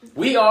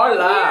We are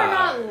live. We are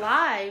not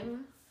live.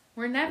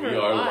 We're never We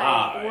are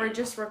live. We're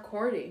just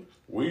recording.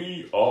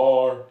 We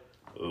are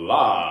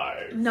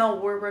live. No,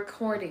 we're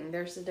recording.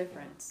 There's a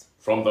difference.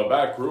 From the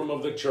back room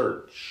of the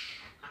church.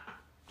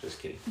 Just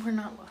kidding. We're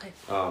not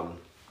live.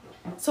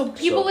 So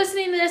people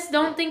listening to this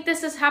don't think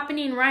this is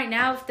happening right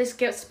now if this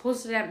gets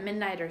posted at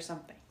midnight or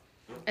something.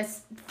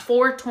 It's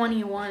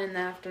 4:21 in the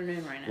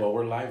afternoon right now. Well,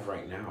 we're live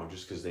right now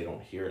just because they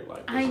don't hear it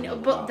live. I know,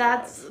 but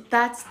that's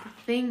the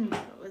thing,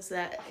 though, is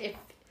that if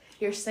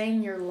you're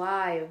saying you're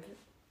live,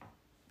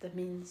 that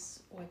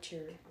means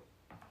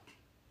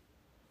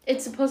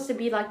it's supposed to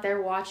be like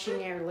they're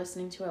watching it or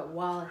listening to it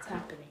while it's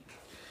happening.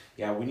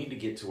 Yeah, we need to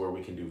get to where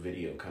we can do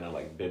video, kind of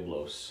like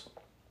Biblos.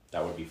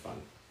 That would be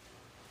fun.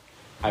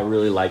 I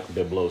really like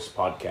Biblos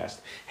podcast.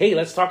 Hey,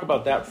 let's talk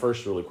about that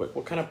first really quick.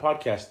 What kind of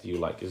podcast do you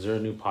like? Is there a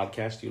new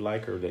podcast you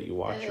like or that you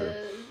watch?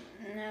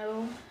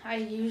 No, I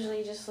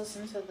usually just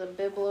listen to the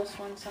Biblos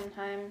one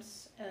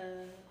sometimes.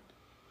 And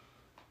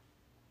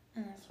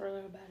that's really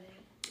about it.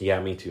 Yeah,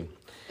 me too.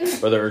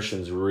 Brother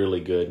Urshan's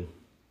really good.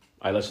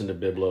 I listen to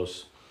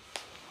Biblos.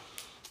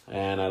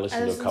 And I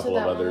listen to a couple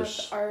of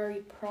others. With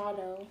Ari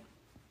Prado.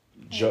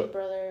 And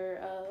Brother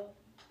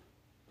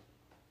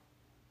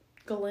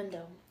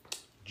Galindo.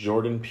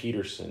 Jordan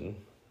Peterson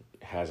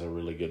has a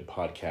really good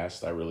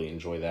podcast. I really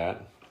enjoy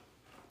that.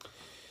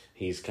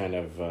 He's kind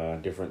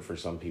of different for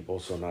some people,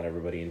 so not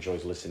everybody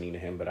enjoys listening to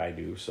him, but I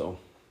do, so.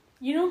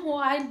 You know who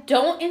I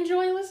don't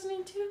enjoy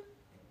listening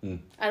to?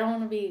 I don't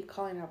want to be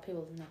calling out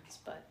people's names,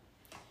 but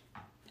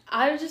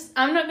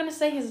I'm not going to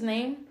say his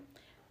name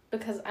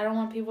because I don't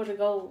want people to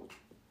go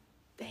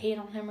hate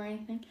on him or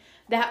anything.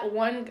 That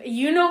one,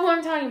 you know who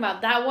I'm talking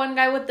about. That one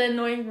guy with the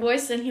annoying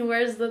voice and he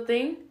wears the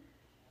thing.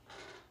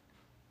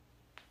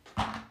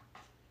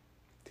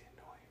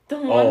 The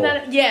one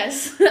that,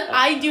 yes,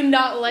 I do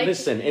not like.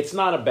 Listen, it's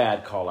not a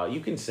bad call out. You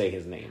can say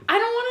his name. I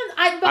don't want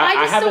to, but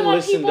I just don't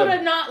want people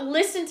to not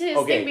listen to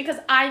his thing because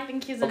I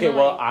think he's annoying. Okay,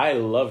 well, I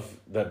love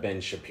the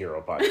Ben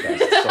Shapiro podcast.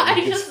 So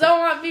I just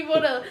don't want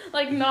people to,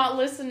 not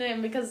listen to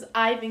him because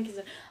I think he's,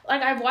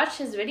 I've watched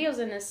his videos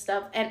and his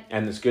stuff.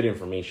 And it's good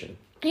information.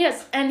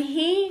 Yes, and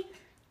he,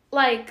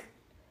 I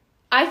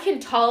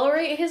can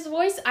tolerate his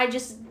voice, I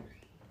just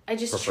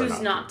choose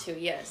not to,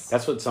 yes.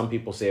 That's what some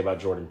people say about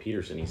Jordan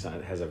Peterson. He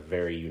has a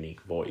very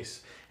unique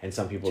voice. And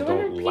some people don't like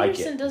it. Jordan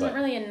Peterson doesn't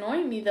really annoy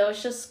me, though.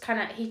 It's just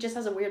he just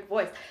has a weird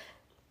voice.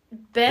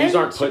 These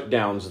aren't put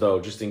downs, though,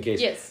 just in case.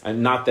 Yes.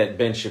 And not that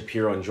Ben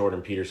Shapiro and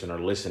Jordan Peterson are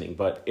listening,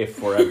 but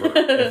if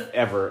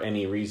ever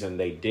any reason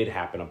they did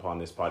happen upon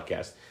this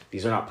podcast,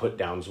 these are not put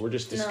downs. We're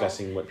just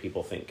discussing what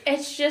people think.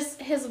 It's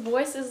just his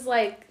voice is,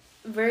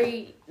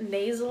 very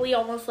nasally,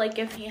 almost like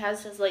if he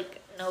has his,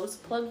 nose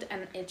plugged,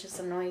 and it just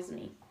annoys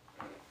me.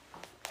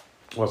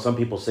 Well, some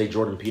people say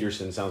Jordan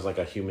Peterson sounds like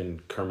a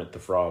human Kermit the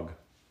Frog.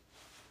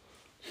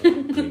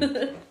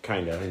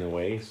 Kind of, in a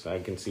way. So I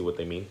can see what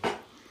they mean.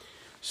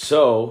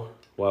 So,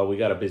 well, we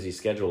got a busy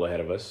schedule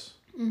ahead of us.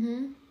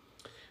 Mm-hmm.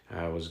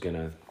 We're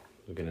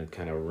gonna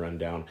kind of run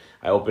down.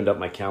 I opened up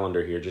my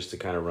calendar here just to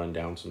kind of run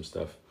down some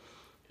stuff.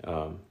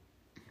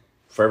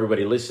 For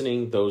everybody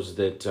listening, those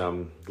that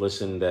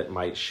listen that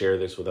might share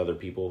this with other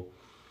people,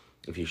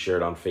 if you share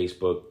it on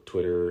Facebook,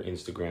 Twitter,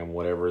 Instagram,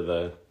 whatever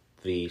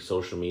the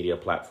social media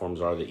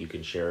platforms are that you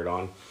can share it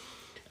on.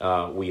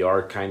 We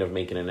are kind of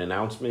making an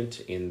announcement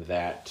in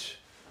that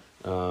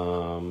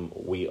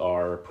we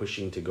are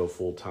pushing to go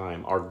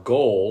full-time. Our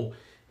goal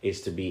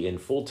is to be in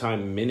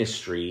full-time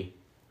ministry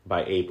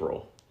by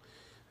April.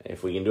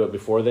 If we can do it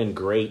before then,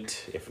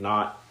 great. If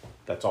not,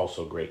 that's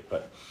also great.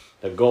 But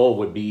the goal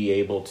would be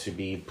able to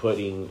be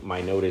putting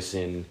my notice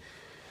in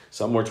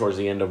somewhere towards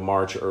the end of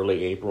March,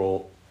 early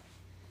April,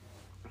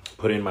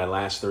 put in my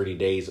last 30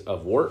 days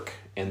of work,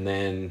 and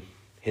then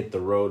hit the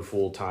road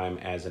full-time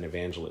as an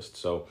evangelist.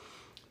 So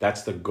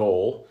that's the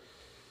goal.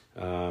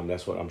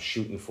 That's what I'm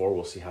shooting for.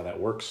 We'll see how that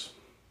works.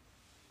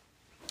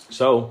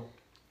 So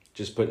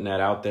just putting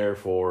that out there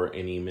for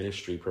any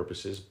ministry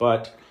purposes.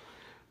 But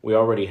we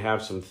already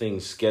have some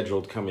things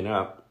scheduled coming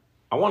up.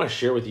 I want to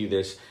share with you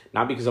this,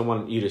 not because I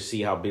want you to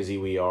see how busy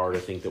we are, to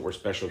think that we're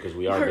special because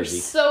we are busy.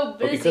 We're so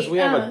busy. But because we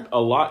have a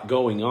lot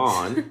going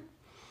on.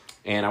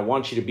 And I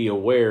want you to be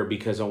aware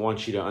because I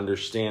want you to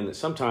understand that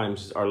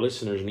sometimes our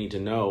listeners need to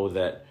know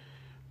that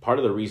part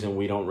of the reason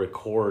we don't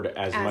record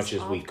as much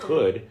as we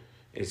could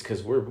is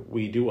because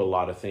we do a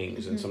lot of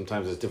things. And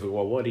sometimes it's difficult.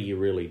 Well, what do you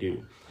really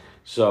do?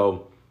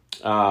 So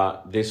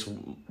this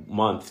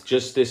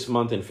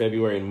month in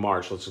February and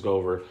March, let's go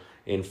over.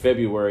 In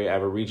February, I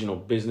have a regional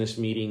business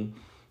meeting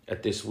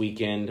at this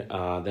weekend.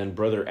 Then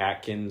Brother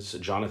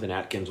Jonathan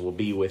Atkins, will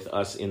be with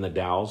us in the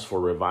Dalles for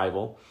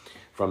revival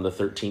from the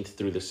 13th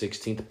through the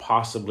 16th,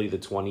 possibly the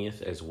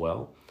 20th as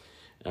well.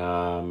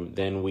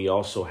 Then we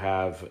also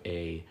have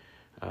a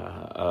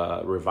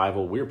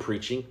revival we're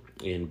preaching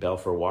in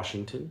Belfair,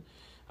 Washington.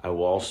 I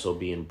will also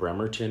be in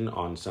Bremerton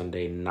on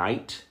Sunday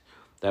night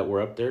that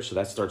we're up there. So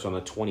that starts on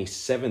the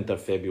 27th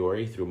of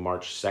February through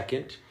March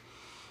 2nd.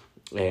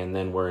 And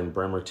then we're in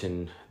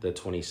Bremerton the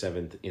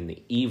 27th in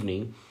the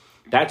evening.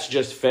 That's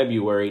just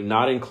February,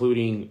 not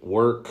including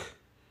work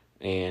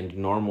and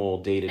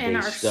normal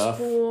day-to-day stuff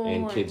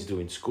and kids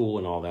doing school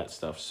and all that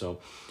stuff. So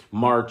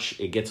March,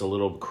 it gets a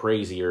little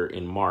crazier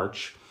in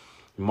March.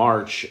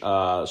 March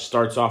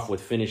starts off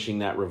with finishing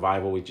that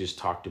revival we just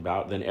talked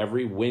about. Then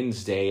every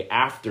Wednesday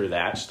after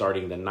that,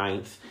 starting the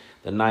 9th,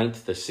 the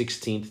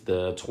 16th,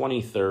 the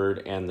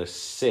 23rd, and the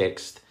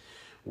 6th,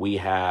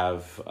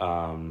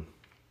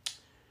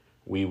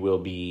 we will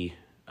be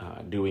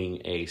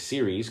doing a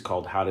series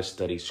called How to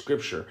Study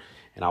Scripture.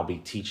 And I'll be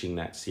teaching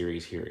that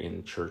series here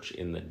in church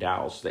in the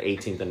Dalles. The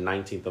 18th and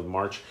 19th of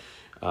March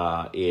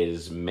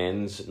is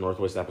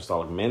Northwest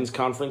Apostolic Men's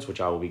Conference,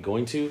 which I will be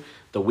going to.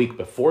 The week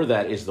before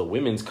that is the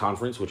Women's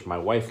Conference, which my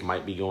wife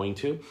might be going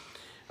to.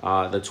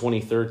 The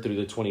 23rd through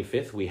the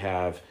 25th, we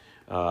have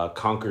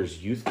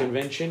Conquer's Youth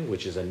Convention,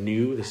 which is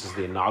this is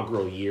the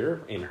inaugural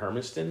year in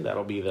Hermiston.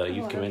 That'll be the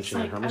youth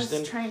convention in Hermiston. I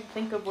was trying to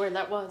think of where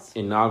that was.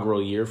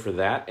 Inaugural year for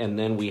that. And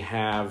then we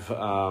have,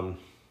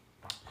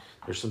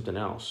 there's something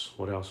else.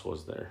 What else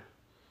was there?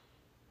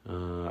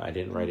 I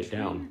didn't write it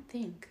down. I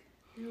think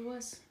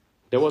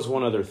there was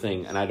one other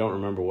thing, and I don't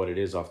remember what it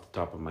is off the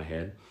top of my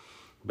head.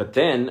 But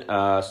then,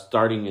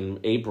 starting in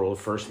April,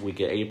 first week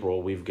of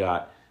April, we've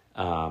got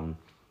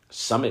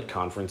Summit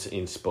Conference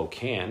in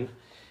Spokane.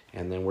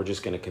 And then we're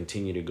just going to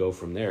continue to go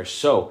from there.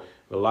 So,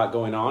 a lot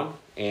going on,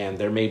 and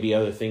there may be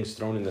other things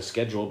thrown in the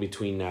schedule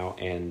between now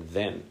and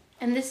then.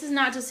 And this is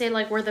not to say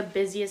like we're the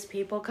busiest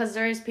people, because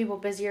there is people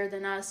busier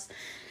than us.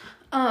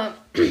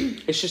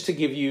 It's just to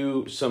give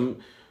you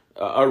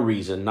a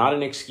reason, not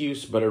an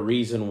excuse, but a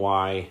reason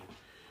why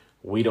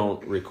we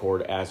don't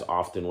record as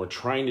often. We're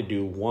trying to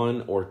do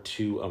 1 or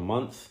 2 a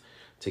month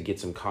to get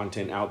some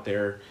content out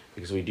there,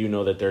 because we do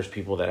know that there's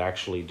people that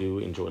actually do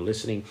enjoy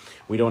listening.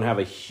 We don't have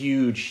a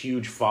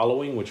huge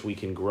following, which we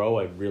can grow.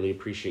 I'd really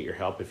appreciate your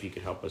help if you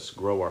could help us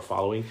grow our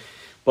following.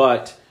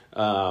 But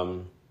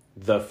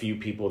the few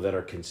people that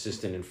are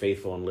consistent and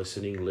faithful and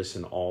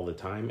listen all the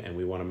time, and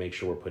we want to make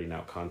sure we're putting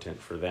out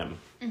content for them.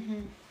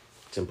 Mm-hmm.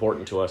 It's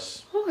important to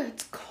us. Oh,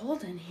 it's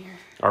cold in here.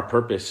 Our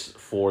purpose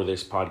for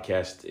this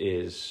podcast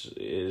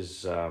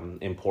is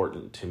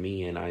important to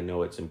me, and I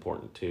know it's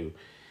important to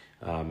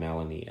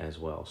Melanie as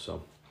well.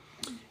 So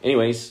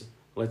anyways,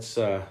 let's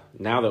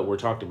now that we're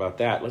talked about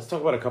that, let's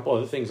talk about a couple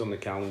other things on the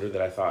calendar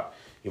that I thought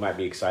you might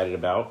be excited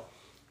about.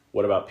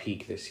 What about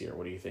Peak this year?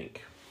 What do you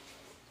think?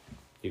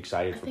 You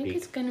excited for Peak? I think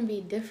it's going to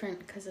be different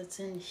because it's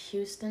in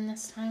Houston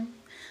this time.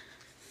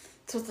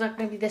 So it's not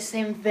going to be the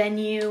same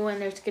venue, and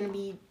there's going to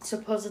be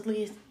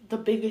supposedly the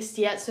biggest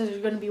yet, so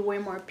there's going to be way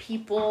more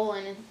people,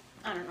 and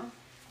I don't know.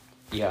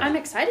 Yeah. I'm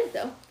excited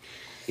though.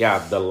 Yeah,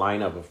 the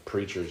lineup of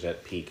preachers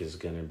at Peak is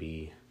going to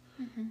be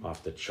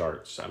off the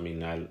charts. I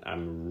mean,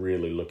 I'm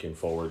really looking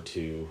forward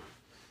to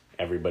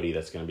everybody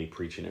that's going to be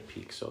preaching at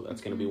Peak. So that's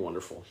going to be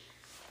wonderful.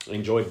 I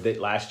enjoyed it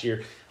last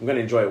year. I'm going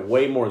to enjoy it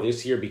way more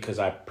this year because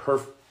I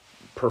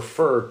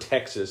prefer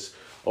Texas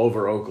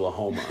over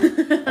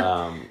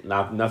Oklahoma.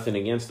 Nothing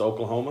against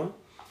Oklahoma.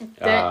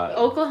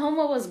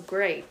 Oklahoma was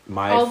great.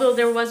 Although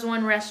there was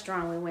one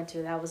restaurant we went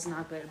to that was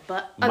not good.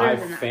 But other than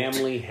that, my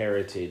family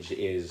heritage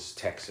is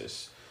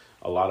Texas.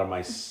 A lot of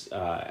my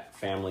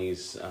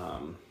family's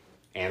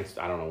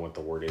I don't know what the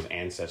word is,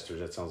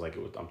 ancestors. That sounds like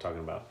I'm talking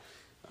about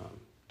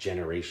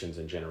generations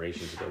and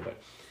generations ago.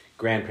 But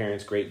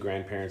grandparents,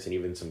 great-grandparents, and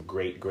even some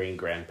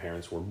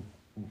great-great-grandparents were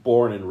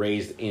born and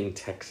raised in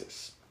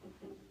Texas.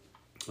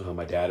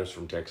 My dad is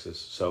from Texas.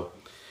 So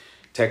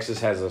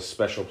Texas has a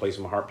special place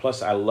in my heart.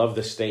 Plus, I love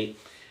the state.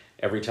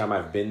 Every time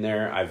I've been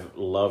there, I've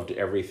loved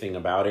everything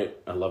about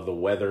it. I love the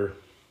weather.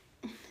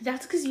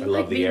 That's because you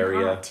love the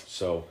area. Hot.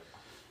 So,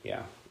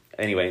 yeah.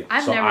 Anyway,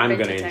 I'm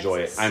going to enjoy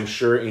it. I'm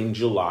sure in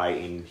July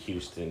in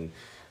Houston,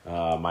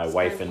 my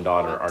wife and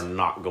daughter are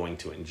not going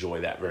to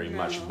enjoy that very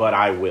much, but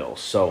I will.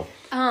 So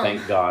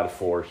thank God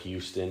for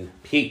Houston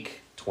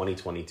Peak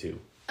 2022.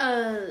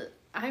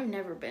 I've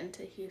never been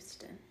to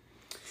Houston.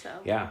 So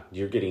yeah,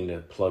 you're getting to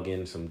plug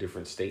in some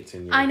different states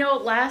in your... I know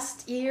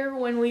last year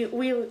when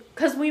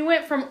because we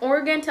went from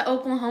Oregon to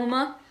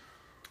Oklahoma.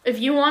 If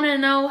you want to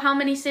know how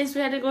many states we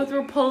had to go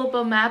through, pull up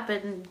a map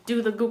and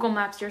do the Google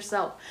Maps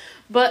yourself.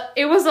 But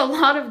it was a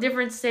lot of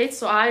different states,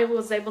 so I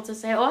was able to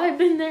say, I've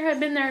been there,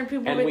 and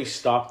people... And we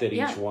stopped at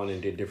each one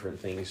and did different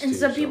things, and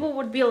some people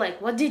would be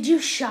like, well, did you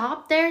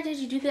shop there? Did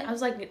you do that? I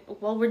was like,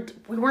 well,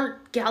 we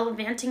weren't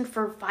gallivanting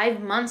for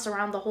 5 months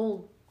around the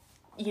whole,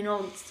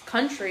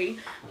 country,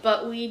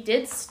 but we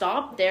did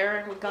stop there,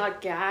 and we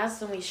got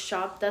gas, and we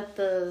shopped at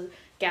the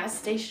gas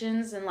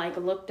stations and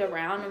looked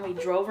around, and we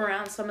drove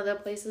around some of the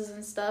places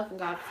and stuff and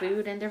got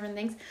food and different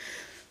things.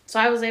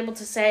 So I was able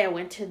to say I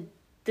went to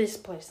this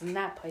place and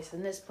that place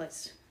and this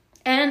place.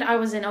 And I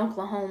was in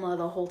Oklahoma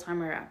the whole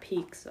time we were at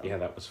Peak. So yeah,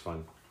 that was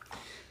fun.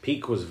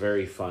 Peak was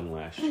very fun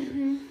last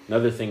year.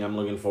 Another thing I'm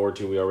looking forward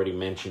to, we already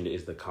mentioned,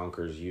 is the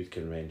Conquer's Youth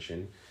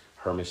Convention.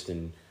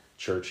 Hermiston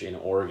Church in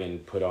Oregon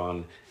put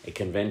on a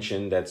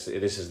convention. This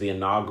is the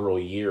inaugural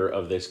year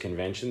of this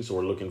convention, so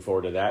we're looking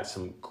forward to that.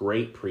 Some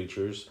great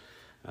preachers.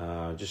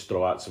 Just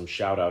throw out some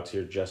shout outs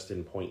here.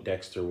 Justin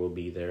Poindexter will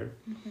be there.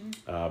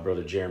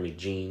 Brother Jeremy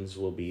Jeans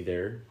will be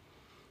there.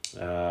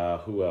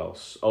 Who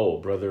else? Oh,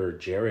 Brother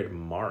Jared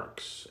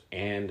Marks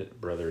and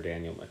Brother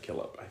Daniel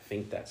McKillop. I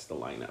think that's the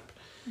lineup.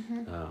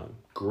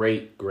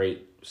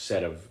 Great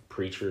set of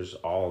preachers,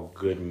 all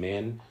good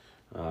men.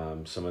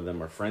 Some of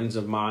them are friends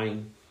of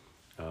mine.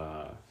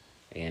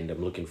 And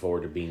I'm looking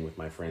forward to being with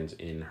my friends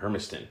in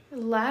Hermiston.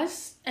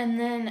 And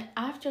then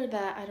after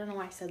that, I don't know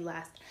why I said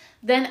last.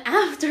 Then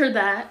after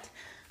that,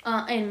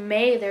 in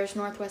May, there's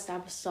Northwest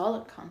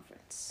Apostolic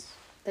Conference.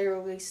 They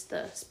release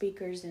the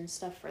speakers and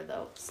stuff for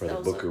those.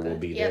 Brother Booker will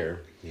be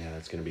there. Yeah,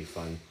 that's going to be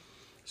fun.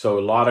 So a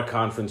lot of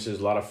conferences,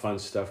 a lot of fun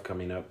stuff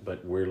coming up,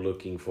 but we're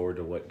looking forward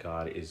to what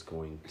God is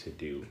going to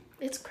do.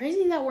 It's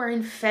crazy that we're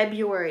in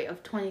February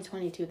of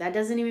 2022. That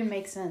doesn't even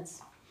make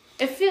sense.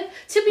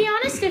 To be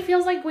honest, it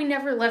feels like we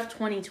never left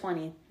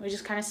 2020. We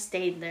just kind of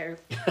stayed there.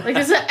 Like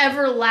it's an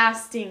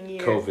everlasting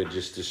year. COVID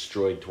just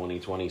destroyed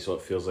 2020, so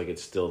it feels like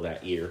it's still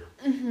that year.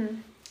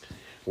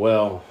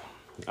 Well,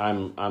 I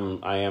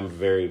am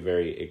very,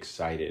 very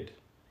excited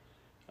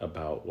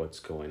about what's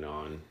going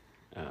on.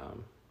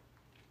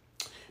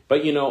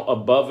 But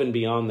above and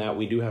beyond that,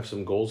 we do have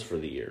some goals for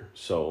the year.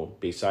 So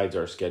besides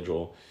our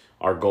schedule,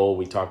 our goal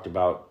we talked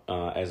about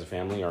as a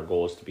family, our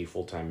goal is to be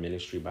full-time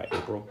ministry by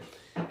April.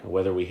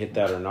 Whether we hit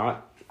that or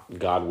not,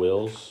 God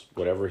wills.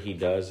 Whatever he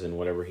does and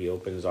whatever he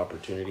opens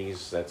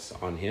opportunities, that's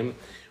on him.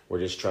 We're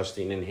just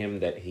trusting in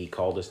him that he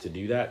called us to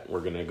do that.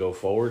 We're going to go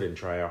forward and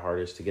try our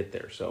hardest to get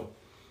there. So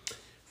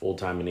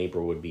full-time in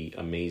April would be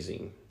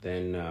amazing.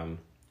 Then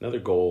another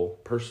goal,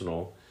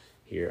 personal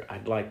here,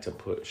 I'd like to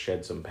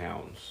shed some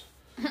pounds.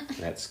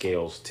 That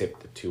scale's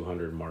tipped the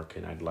 200 mark,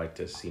 and I'd like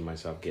to see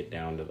myself get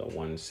down to the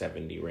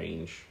 170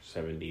 range,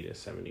 70 to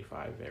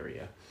 75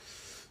 area.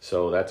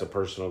 So that's a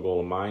personal goal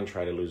of mine.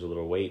 Try to lose a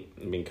little weight.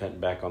 I've been cutting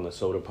back on the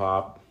soda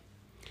pop.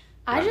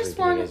 I just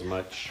want as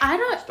much.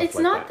 It's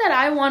like not that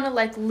I want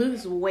to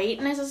lose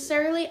weight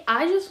necessarily.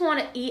 I just want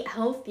to eat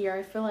healthier.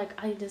 I feel like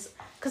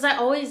because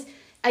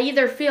I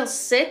either feel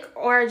sick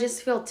or I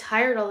just feel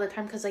tired all the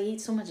time because I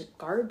eat so much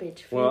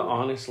garbage food. Well,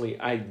 honestly,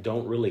 I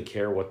don't really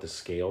care what the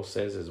scale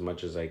says as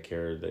much as I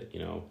care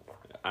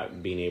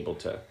that, being able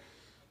to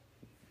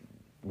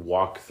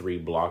walk 3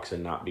 blocks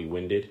and not be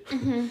winded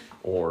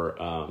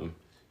or,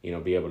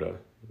 be able to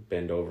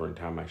bend over and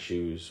tie my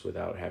shoes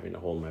without having to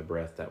hold my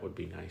breath. That would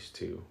be nice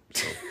too.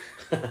 So.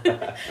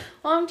 Well,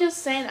 I'm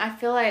just saying, I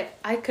feel like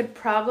I could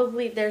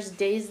there's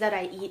days that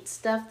I eat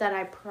stuff that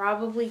I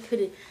probably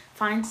could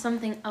find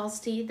something else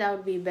to eat that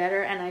would be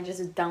better, and I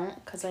just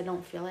don't because I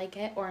don't feel like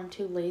it or I'm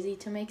too lazy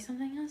to make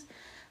something else.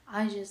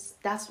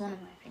 That's one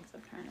of my things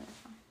I'm trying to work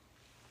on.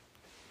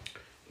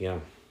 Yeah,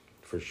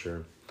 for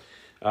sure.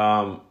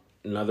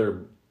 Another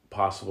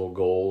possible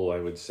goal I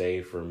would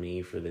say for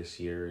me for this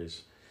year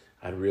is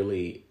I'd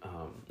really,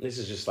 this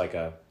is just like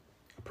a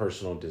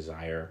personal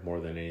desire more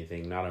than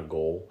anything, not a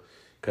goal.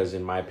 Because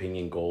in my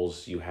opinion,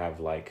 goals, you have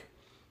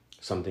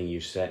something you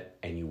set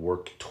and you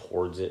work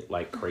towards it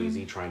like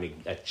crazy, trying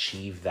to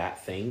achieve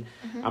that thing.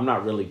 I'm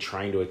not really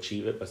trying to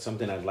achieve it, but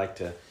something I'd like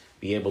to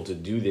be able to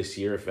do this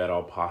year, if at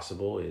all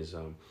possible, is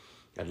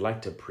I'd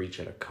like to preach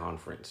at a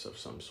conference of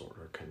some sort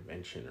or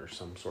convention or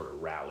some sort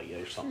of rally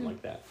or something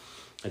like that.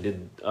 I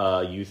did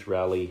a youth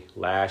rally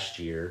last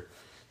year.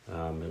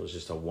 It was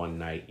just a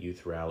one-night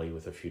youth rally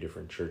with a few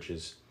different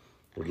churches.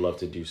 Would love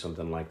to do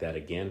something like that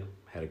again.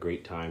 Had a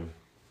great time.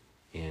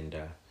 And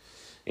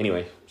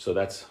anyway, so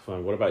that's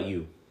fun. What about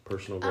you?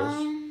 Personal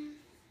goals?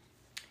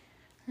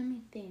 Let me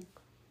think.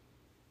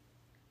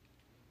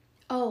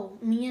 Oh,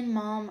 me and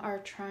Mom are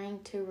trying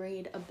to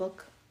read a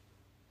book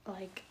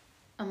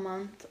a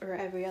month or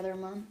every other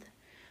month.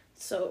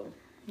 So,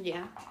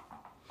 yeah.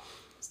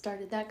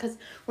 Started that because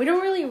we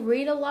don't really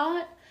read a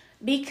lot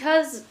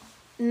because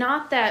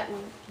not that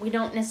we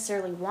don't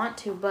necessarily want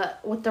to,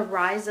 but with the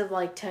rise of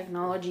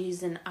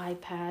technologies and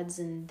iPads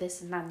and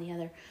this and that and the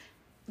other,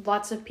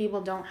 lots of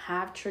people don't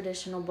have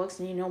traditional books,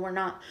 and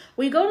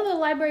we go to the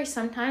library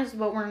sometimes,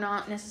 but we're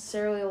not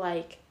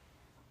necessarily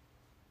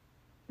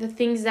the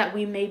things that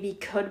we maybe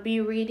could be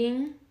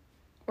reading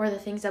or the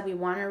things that we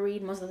want to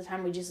read. Most of the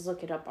time we just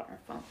look it up on our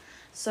phone.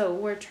 So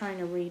we're trying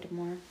to read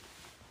more.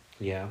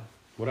 Yeah.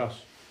 What else?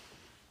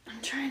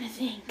 I'm trying to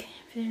think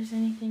if there's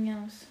anything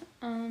else.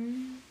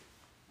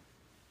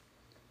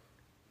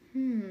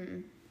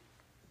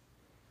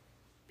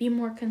 Be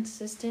more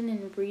consistent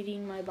in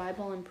reading my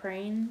Bible and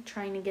praying,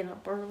 trying to get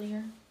up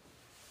earlier.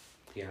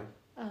 Yeah.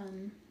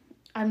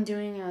 I'm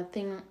doing a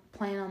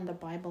plan on the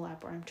Bible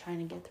app where I'm trying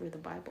to get through the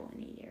Bible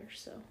in a year,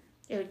 so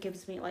it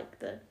gives me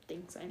the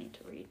things I need to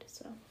read.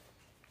 So.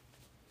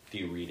 Do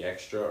you read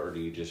extra or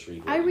do you just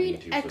read what I you read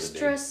need to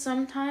extra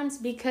sometimes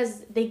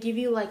because they give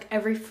you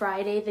every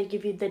Friday they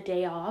give you the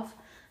day off.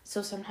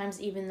 So sometimes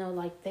even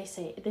though they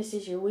say this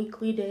is your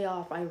weekly day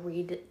off, I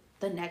read it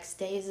the next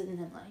days and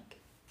then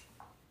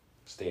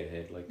stay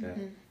ahead like that.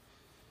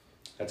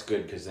 That's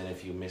good because then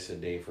if you miss a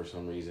day for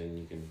some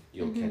reason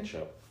you'll catch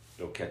up.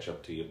 It'll catch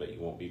up to you, but you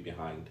won't be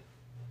behind.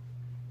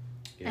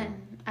 Yeah.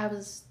 And I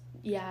was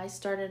yeah, I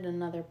started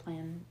another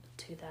plan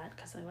to that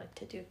because I like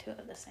to do two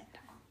at the same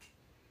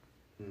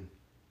time.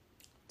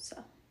 So,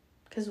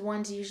 because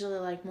one's usually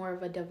like more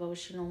of a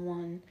devotional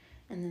one,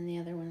 and then the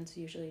other one's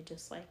usually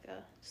just like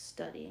a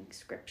studying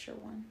scripture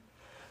one.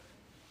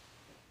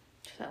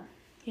 So,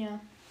 yeah.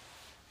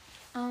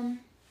 Trying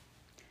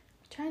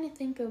to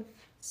think of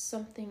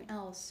something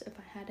else, if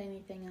I had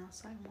anything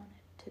else I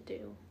wanted to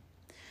do.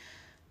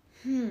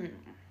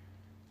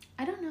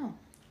 I don't know.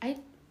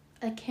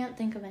 I can't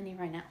think of any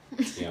right now.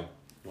 Yeah,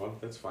 well,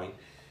 that's fine.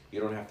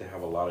 You don't have to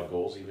have a lot of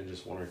goals. Even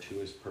just one or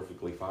two is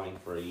perfectly fine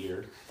for a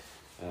year.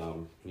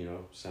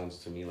 Sounds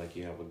to me like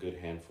you have a good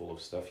handful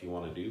of stuff you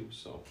want to do,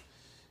 so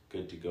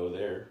good to go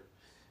there.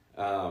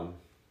 I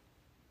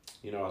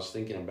was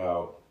thinking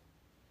about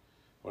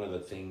one of the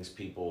things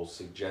people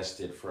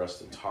suggested for us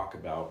to talk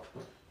about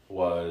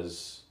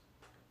was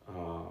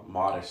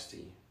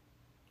modesty.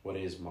 What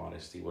is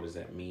modesty? What does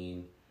that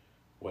mean?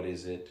 What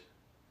is it?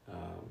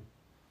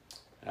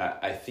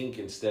 I think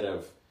instead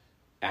of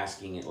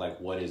asking it like,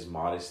 what is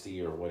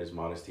modesty or what is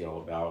modesty all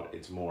about,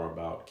 it's more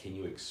about, can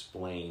you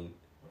explain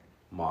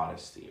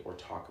modesty or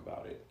talk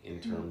about it in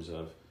terms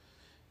of,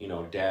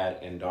 dad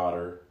and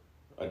daughter,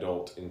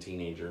 adult and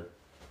teenager.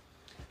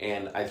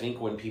 And I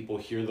think when people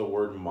hear the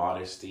word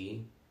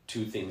modesty,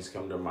 two things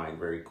come to mind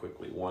very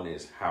quickly. One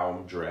is how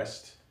I'm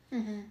dressed,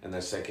 and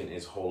the second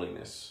is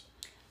holiness.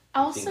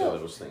 Also, think of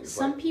those things,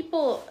 some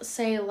people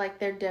say like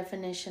their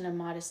definition of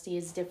modesty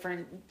is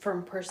different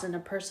from person to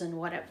person,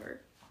 whatever.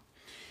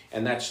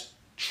 And that's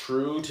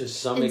true to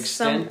some In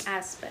extent. some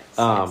aspects.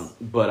 Yes.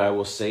 But I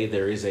will say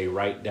there is a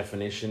right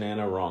definition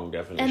and a wrong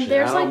definition.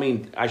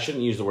 And I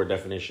shouldn't use the word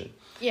definition.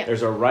 Yeah.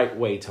 There's a right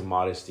way to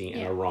modesty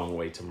and a wrong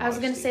way to modesty. I was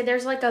going to say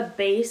there's like a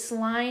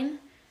baseline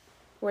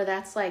where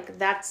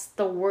that's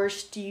the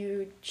worst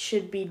you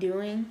should be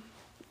doing.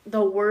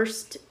 The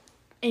worst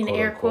in Quote,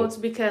 air unquote. quotes,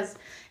 because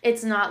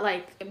it's not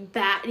like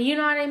bad. You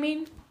know what I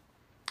mean?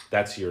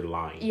 That's your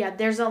line. Yeah,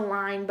 there's a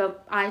line,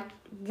 but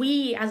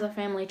we as a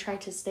family try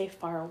to stay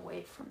far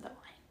away from the line.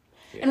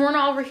 Yeah. And we're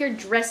not over here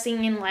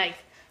dressing in like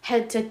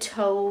head to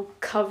toe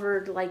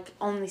covered, like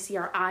only see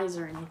our eyes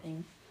or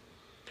anything.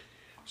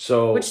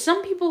 So, which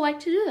some people like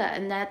to do that,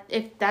 and that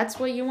if that's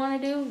what you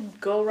want to do,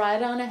 go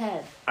right on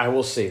ahead. I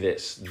will say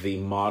this: the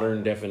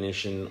modern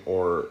definition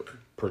or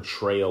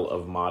portrayal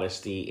of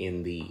modesty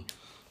in the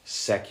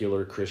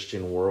secular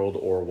Christian world,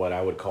 or what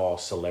I would call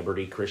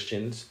celebrity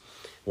Christians,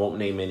 won't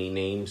name any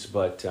names,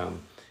 but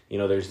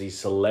there's these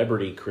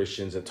celebrity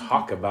Christians that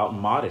talk about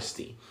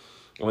modesty.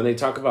 And when they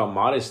talk about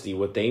modesty,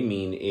 what they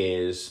mean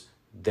is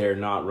they're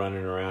not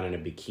running around in a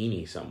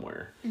bikini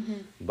somewhere.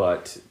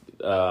 But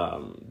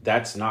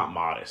that's not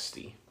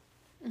modesty.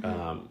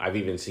 I've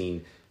even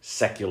seen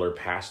secular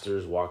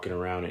pastors walking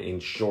around in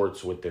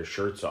shorts with their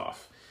shirts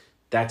off.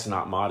 That's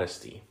not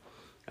modesty.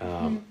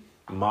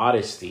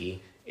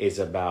 Modesty is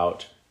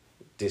about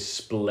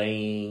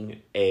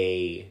displaying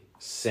a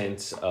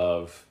sense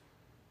of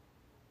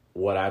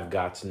what I've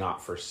got's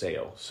not for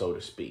sale, so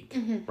to speak,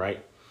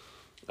 right?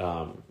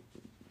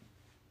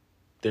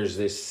 There's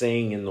this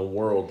saying in the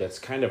world that's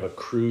kind of a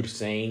crude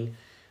saying,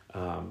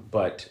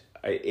 but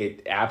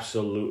it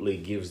absolutely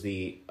gives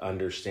the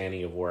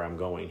understanding of where I'm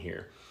going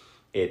here.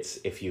 It's,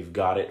 if you've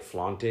got it,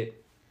 flaunt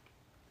it.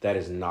 That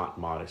is not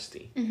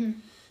modesty.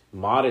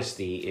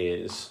 Modesty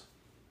is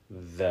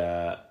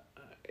the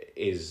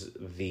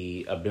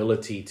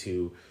ability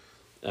to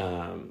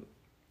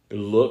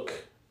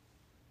look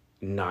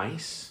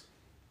nice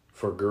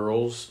for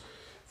girls,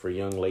 for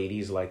young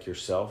ladies like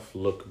yourself.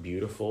 Look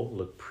beautiful,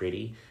 look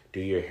pretty, do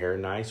your hair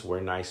nice,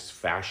 wear nice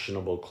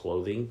fashionable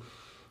clothing.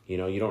 You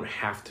don't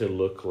have to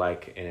look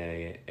like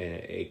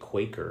a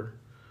Quaker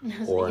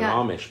or an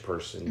Amish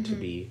person to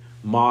be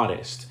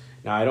modest.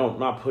 Now, I'm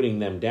not putting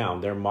them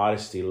down. Their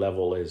modesty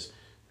level is,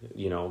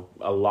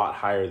 a lot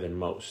higher than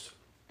most.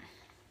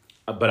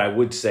 But I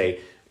would say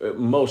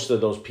most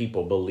of those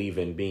people believe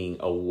in being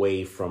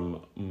away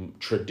from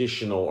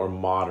traditional or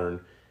modern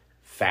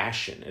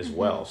fashion as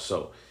well.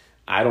 So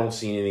I don't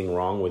see anything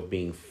wrong with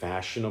being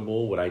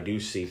fashionable. What I do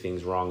see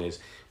things wrong is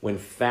when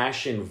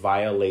fashion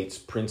violates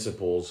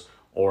principles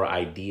or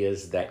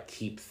ideas that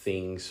keep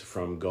things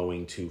from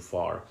going too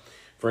far.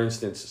 For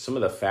instance, some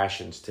of the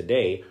fashions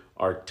today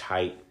are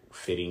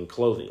tight-fitting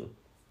clothing.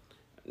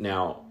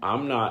 Now,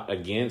 I'm not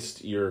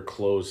against your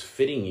clothes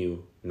fitting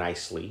you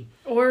nicely.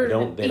 Or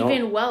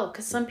well,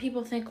 because some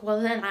people think,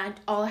 well, then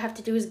all I have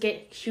to do is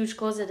get huge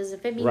clothes that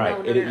doesn't fit me.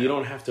 Right. No. You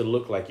don't have to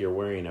look like you're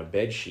wearing a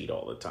bed sheet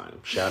all the time.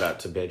 Shout out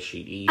to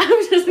Bedsheet Eve. I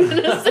was just going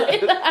to say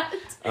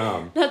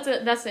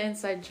that. That's an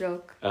inside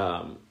joke.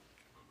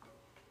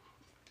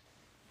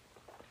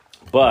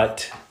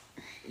 But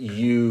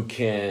you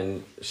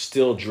can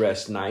still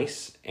dress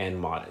nice and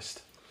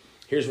modest.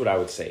 Here's what I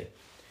would say.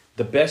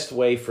 The best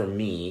way for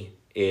me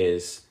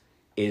is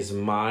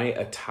my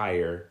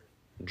attire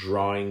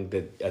drawing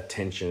the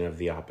attention of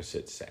the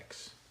opposite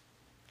sex?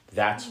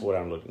 That's what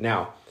I'm looking.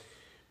 Now,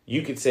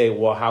 you could say,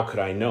 well, how could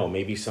I know?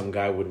 Maybe some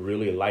guy would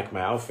really like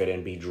my outfit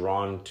and be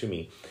drawn to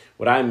me.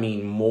 What I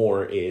mean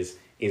more is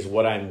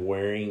what I'm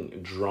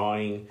wearing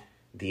drawing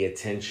the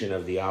attention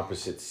of the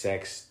opposite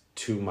sex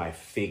to my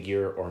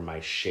figure or my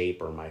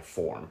shape or my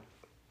form.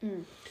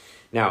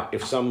 Now,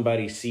 if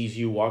somebody sees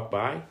you walk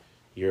by,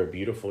 you're a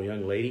beautiful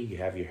young lady, you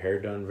have your hair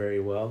done very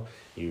well,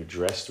 you're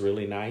dressed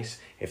really nice.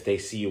 If they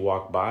see you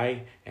walk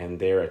by and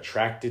they're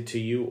attracted to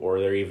you, or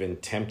they're even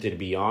tempted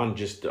beyond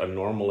just a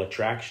normal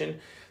attraction,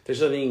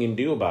 there's nothing you can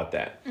do about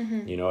that.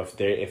 You know,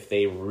 if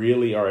they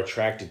really are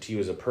attracted to you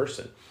as a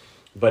person.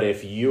 But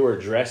if you are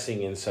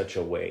dressing in such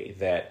a way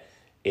that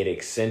it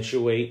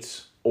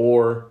accentuates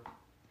or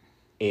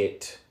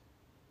it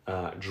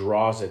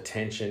draws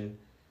attention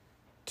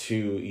to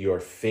your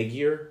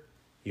figure,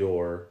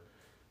 your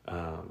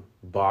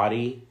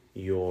body,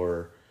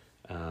 your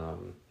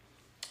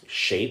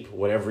shape,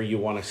 whatever you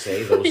want to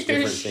say, those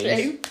different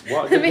things.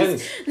 Well, it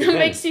depends. That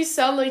makes you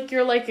sound like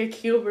you're like a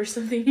cube or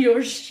something,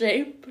 your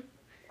shape.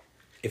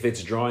 If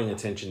it's drawing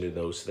attention to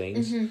those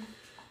things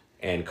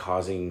and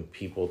causing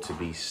people to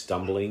be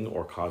stumbling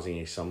or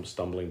causing some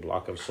stumbling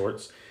block of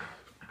sorts,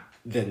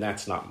 then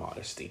that's not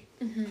modesty.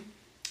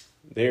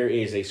 There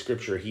is a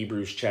scripture,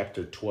 Hebrews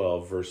chapter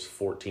 12, verse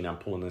 14. I'm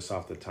pulling this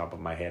off the top of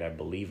my head. I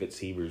believe it's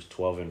Hebrews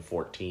 12 and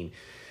 14.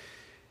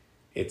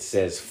 It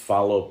says,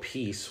 follow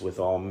peace with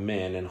all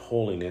men and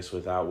holiness,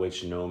 without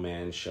which no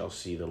man shall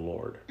see the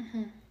Lord.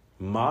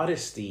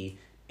 Modesty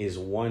is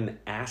one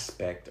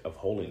aspect of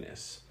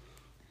holiness.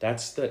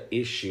 That's the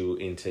issue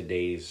in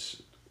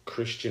today's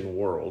Christian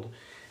world.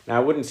 Now, I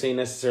wouldn't say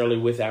necessarily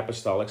with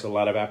apostolics. A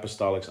lot of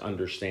apostolics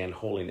understand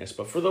holiness.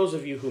 But for those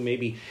of you who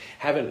maybe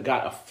haven't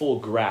got a full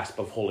grasp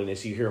of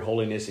holiness, you hear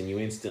holiness and you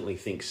instantly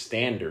think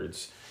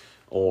standards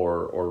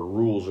or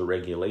rules or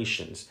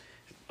regulations.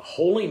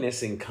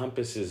 Holiness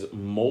encompasses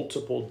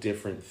multiple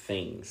different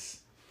things.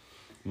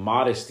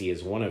 Modesty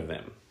is one of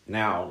them.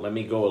 Now, let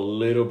me go a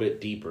little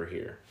bit deeper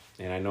here.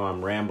 And I know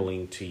I'm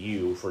rambling to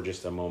you for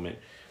just a moment,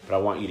 but I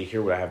want you to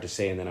hear what I have to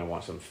say, and then I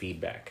want some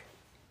feedback.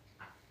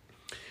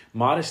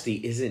 Modesty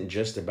isn't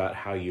just about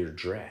how you're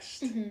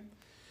dressed.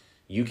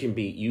 You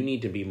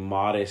need to be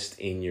modest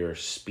in your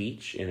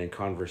speech and in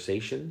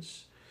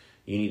conversations.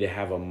 You need to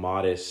have a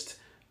modest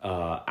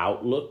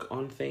outlook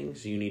on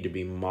things. You need to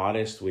be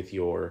modest with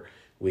your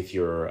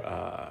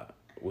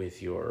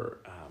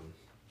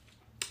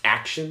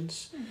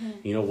actions.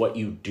 You know, what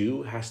you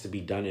do has to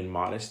be done in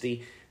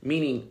modesty.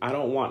 Meaning, I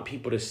don't want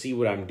people to see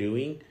what I'm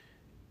doing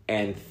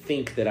and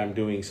think that I'm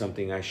doing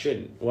something I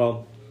shouldn't.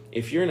 Well,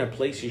 if you're in a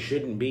place you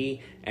shouldn't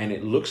be and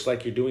it looks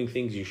like you're doing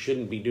things you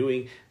shouldn't be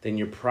doing, then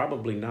you're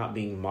probably not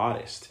being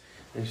modest.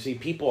 And see,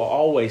 people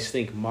always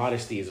think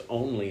modesty is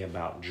only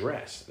about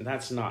dress. And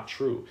that's not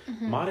true.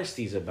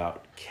 Modesty is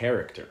about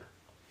character.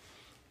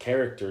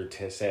 Character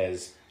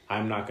says,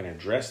 I'm not going to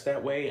dress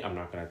that way. I'm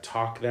not going to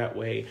talk that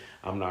way.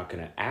 I'm not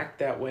going to act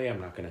that way.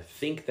 I'm not going to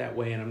think that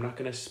way. And I'm not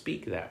going to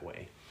speak that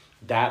way.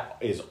 That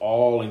is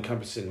all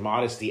encompassing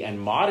modesty. And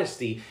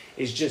modesty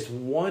is just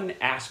one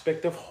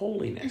aspect of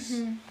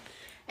holiness.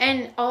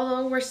 And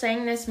although we're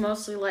saying this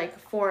mostly like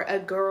for a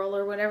girl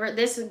or whatever,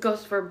 this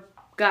goes for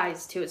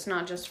guys too. It's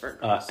not just for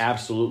girls.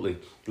 Absolutely.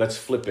 Let's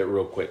flip it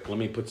real quick. Let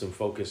me put some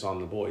focus on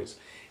the boys.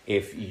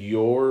 If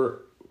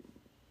your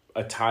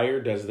attire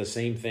does the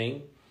same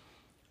thing,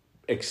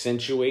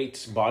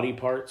 accentuates body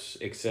parts,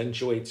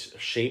 accentuates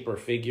shape or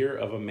figure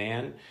of a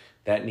man,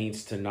 that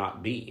needs to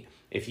not be.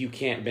 If you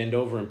can't bend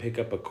over and pick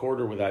up a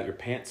quarter without your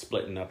pants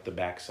splitting up the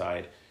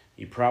backside,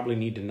 you probably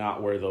need to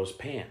not wear those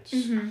pants.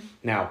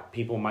 Now,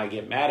 people might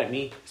get mad at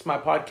me. It's my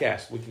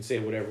podcast. We can say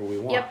whatever we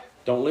want.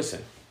 Don't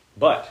listen.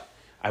 But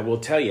I will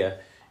tell you,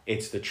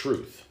 it's the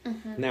truth.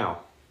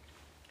 Now,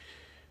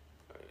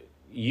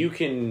 you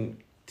can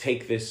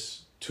take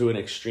this to an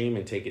extreme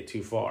and take it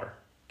too far,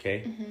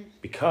 okay?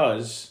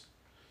 Because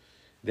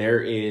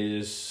there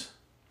is...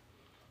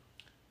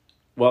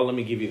 Well, let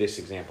me give you this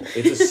example.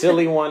 It's a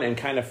silly one and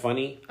kind of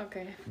funny.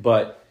 Okay.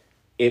 But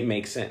it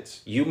makes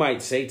sense. You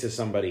might say to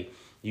somebody,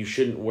 you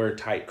shouldn't wear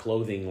tight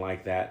clothing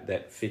like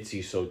that fits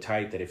you so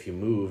tight that if you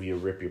move, you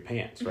rip your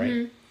pants,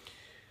 right?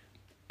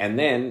 And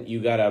then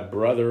you got a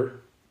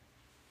brother.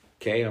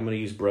 Okay, I'm going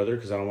to use brother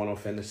because I don't want to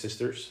offend the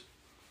sisters.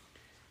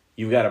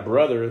 You got a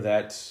brother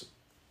that's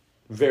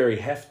very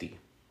hefty.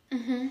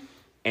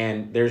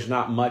 And there's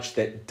not much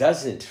that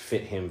doesn't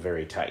fit him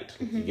very tight.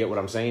 You get what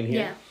I'm saying here?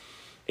 Yeah.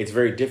 It's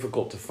very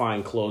difficult to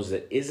find clothes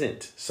that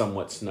isn't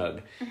somewhat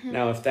snug.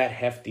 Now, if that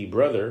hefty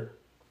brother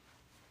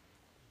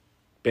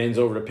bends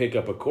over to pick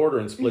up a quarter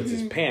and splits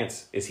his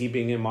pants, is he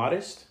being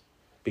immodest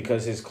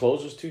because his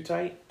clothes was too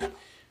tight?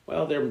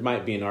 Well, there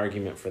might be an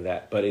argument for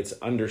that, but it's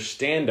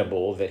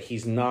understandable that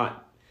he's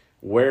not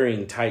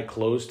wearing tight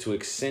clothes to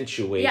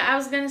accentuate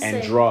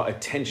and draw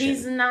attention.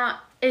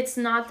 It's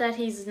not that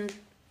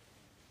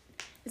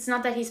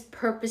he's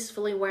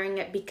purposefully wearing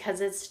it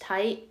because it's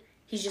tight.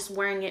 He's just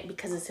wearing it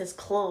because it's his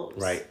clothes.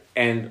 Right.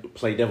 And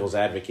play devil's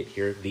advocate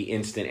here. The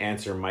instant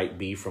answer might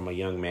be from a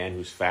young man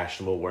who's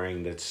fashionable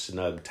wearing the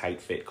snug,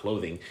 tight-fit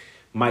clothing.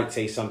 Might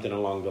say something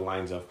along the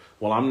lines of,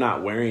 well, I'm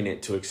not wearing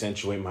it to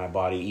accentuate my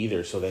body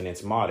either, so then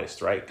it's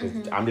modest, right?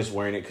 Because I'm just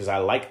wearing it because I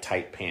like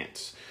tight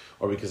pants.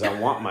 Or because I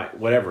want my...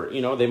 Whatever.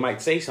 You know, they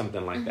might say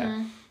something like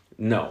that.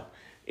 No.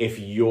 if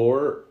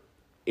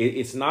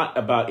it's not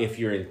about if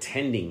you're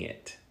intending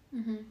it.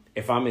 Mm-hmm.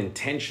 If I'm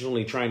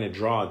intentionally trying to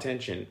draw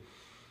attention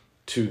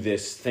to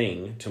this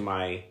thing, to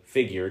my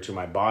figure, to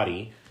my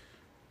body,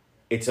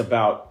 it's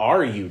about,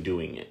 are you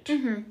doing it?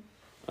 Mm-hmm.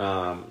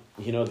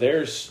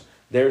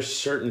 There's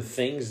certain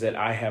things that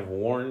I have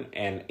worn,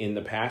 and in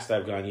the past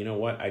I've gone, you know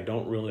what? I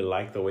don't really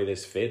like the way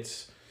this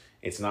fits.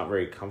 It's not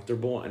very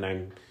comfortable,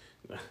 and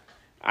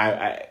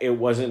it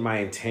wasn't my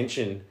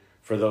intention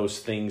for those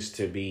things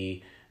to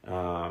be,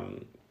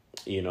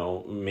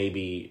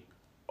 maybe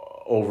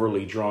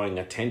overly drawing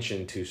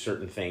attention to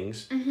certain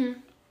things. Mm-hmm.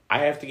 I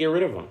have to get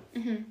rid of them.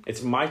 Mm-hmm.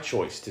 It's my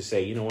choice to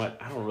say, you know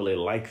what? I don't really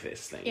like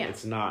this thing. Yeah.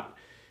 It's not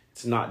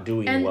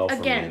doing well for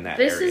me in that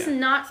area. This is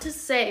not to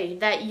say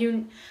that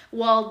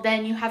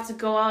then you have to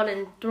go out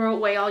and throw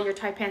away all your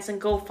tight pants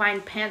and go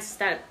find pants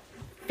that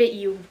fit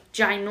you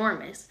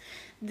ginormous.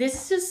 This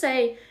is to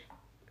say,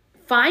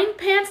 find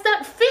pants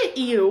that fit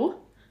you,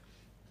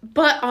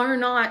 but are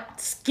not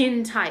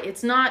skin tight.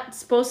 It's not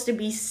supposed to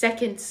be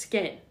second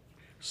skin.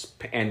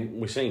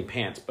 And we're saying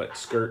pants, but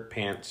skirt,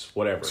 pants,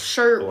 whatever.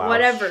 Shirt, blouse,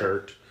 whatever.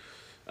 Shirt.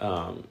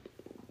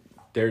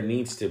 There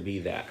needs to be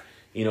that.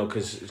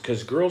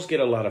 Because girls get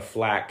a lot of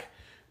flack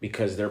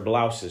because their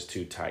blouse is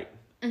too tight.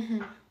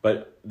 Mm-hmm.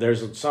 But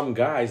there's some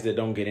guys that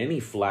don't get any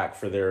flack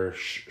for their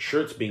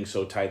shirts being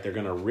so tight, they're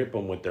going to rip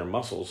them with their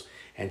muscles.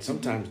 And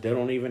sometimes they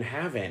don't even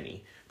have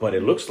any. But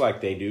it looks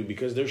like they do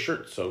because their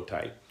shirt's so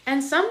tight.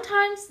 And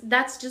sometimes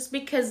that's just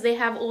because they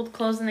have old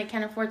clothes and they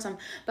can't afford some.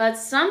 But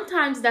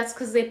sometimes that's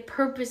because they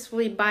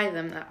purposefully buy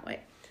them that way.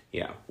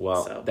 Yeah,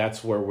 well,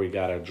 that's where we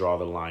got to draw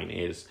the line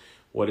is,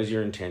 what is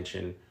your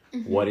intention?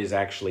 Mm-hmm. What is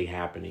actually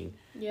happening?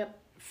 Yep.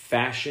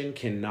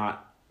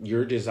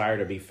 Your desire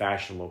to be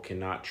fashionable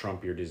cannot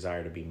trump your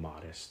desire to be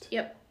modest.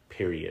 Yep.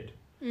 Period.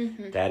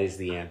 Mm-hmm. That is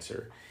the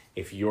answer.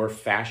 If your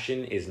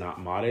fashion is not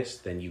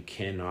modest, then you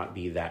cannot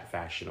be that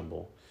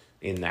fashionable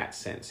in that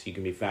sense. You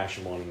can be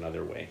fashionable in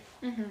another way.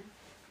 Mm-hmm.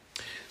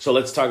 So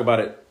let's talk about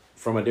it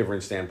from a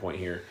different standpoint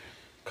here.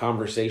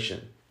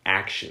 Conversation,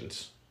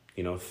 actions,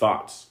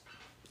 thoughts.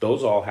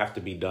 Those all have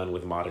to be done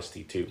with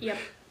modesty too. Yep.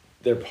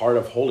 They're part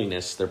of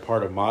holiness. They're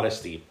part of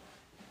modesty.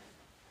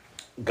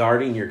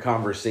 Guarding your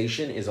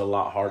conversation is a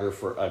lot harder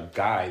for a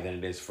guy than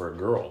it is for a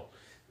girl.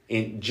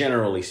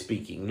 Generally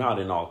speaking, not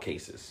in all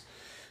cases.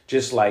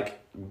 Just like,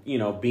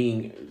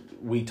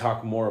 we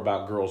talk more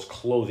about girls'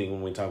 clothing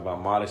when we talk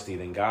about modesty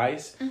than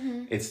guys.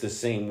 Mm-hmm. It's the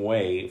same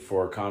way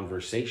for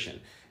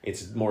conversation.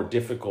 It's more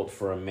difficult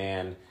for a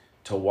man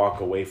to walk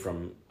away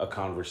from a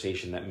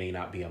conversation that may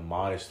not be a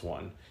modest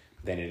one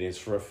than it is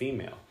for a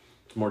female.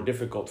 It's more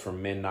difficult for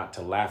men not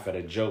to laugh at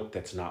a joke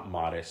that's not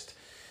modest.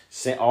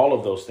 All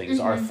of those things.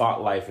 Mm-hmm. Our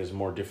thought life is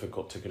more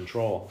difficult to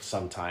control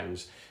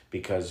sometimes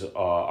because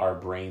our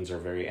brains are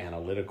very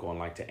analytical and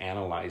like to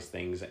analyze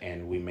things,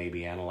 and we may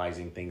be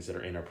analyzing things that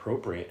are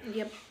inappropriate.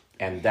 Yep.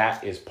 And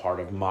that is part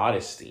of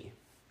modesty.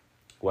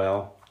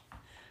 Well,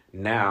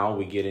 now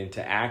we get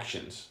into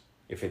actions.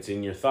 If it's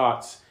in your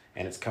thoughts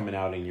and it's coming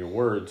out in your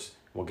words,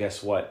 well,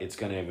 guess what? It's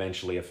going to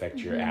eventually affect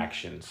your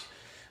actions.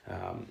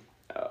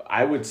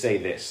 I would say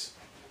this.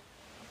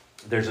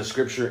 There's a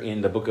scripture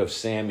in the book of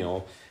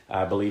Samuel.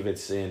 I believe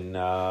it's in,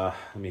 1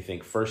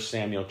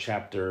 Samuel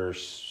chapter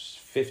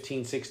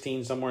 15,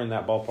 16, somewhere in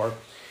that ballpark.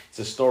 It's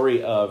a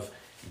story of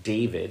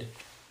David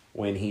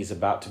when he's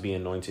about to be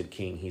anointed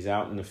king. He's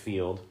out in the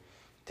field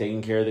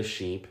taking care of the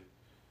sheep.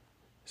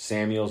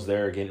 Samuel's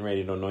there getting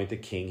ready to anoint the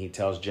king. He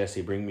tells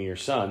Jesse, bring me your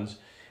sons.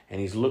 And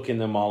he's looking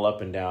them all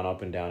up and down,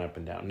 up and down, up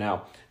and down.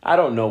 Now, I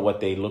don't know what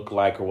they look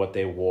like or what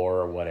they wore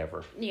or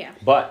whatever. Yeah.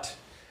 But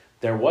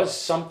there was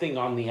something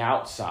on the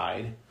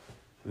outside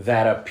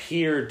that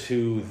appeared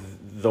to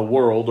the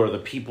world or the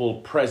people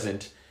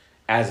present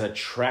as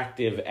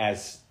attractive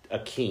as a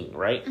king,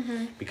 right?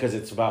 Mm-hmm. Because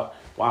it's about,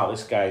 wow,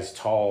 this guy's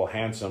tall,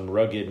 handsome,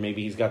 rugged.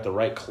 Maybe he's got the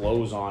right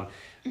clothes on.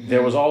 Mm-hmm.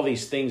 There was all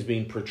these things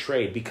being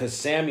portrayed because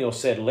Samuel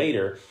said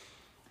later,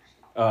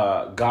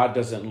 God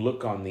doesn't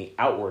look on the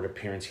outward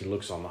appearance. He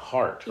looks on the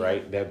heart,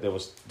 right? That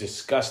was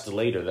discussed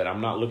later, that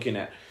I'm not looking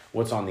at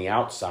what's on the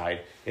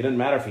outside. It doesn't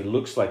matter if he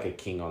looks like a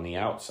king on the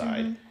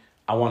outside. Mm-hmm.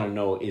 I want to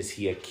know, is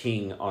he a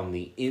king on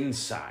the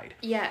inside?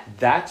 Yeah.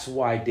 That's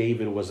why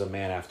David was a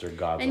man after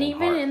God's own heart. And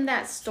even in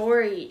that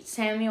story,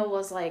 Samuel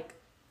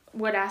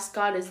would ask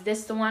God, is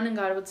this the one? And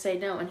God would say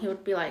no. And he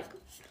would be like,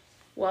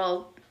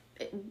 well,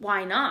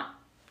 why not?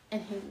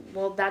 And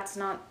that's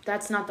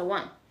not the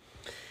one.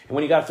 And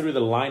when he got through the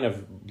line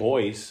of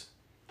boys,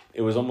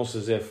 it was almost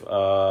as if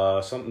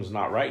something's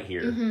not right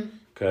here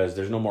because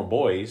there's no more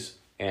boys.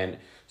 And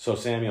so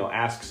Samuel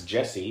asks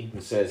Jesse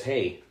and says,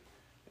 hey,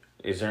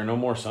 is there no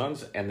more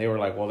sons? And they were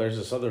like, well, there's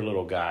this other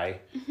little guy,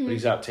 but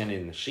he's out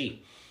tending the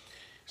sheep.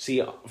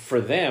 See,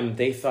 for them,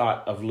 they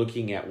thought of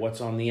looking at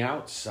what's on the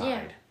outside.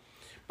 Yeah.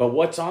 But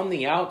what's on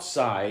the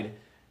outside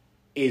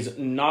is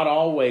not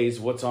always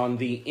what's on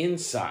the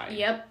inside.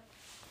 Yep,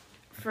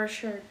 for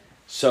sure.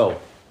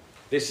 So,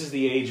 this is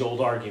the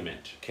age-old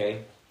argument,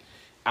 okay?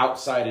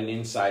 outside and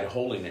inside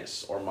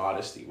holiness or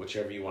modesty,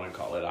 whichever you want to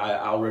call it.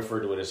 I'll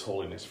refer to it as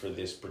holiness for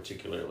this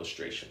particular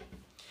illustration.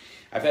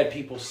 I've had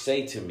people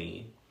say to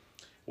me,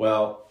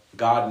 well,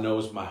 God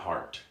knows my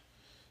heart.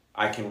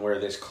 I can wear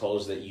this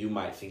clothes that you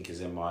might think is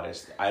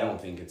immodest. I don't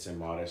think it's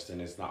immodest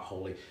and it's not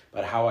holy.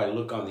 But how I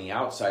look on the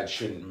outside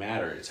shouldn't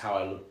matter. It's how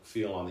I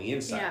feel on the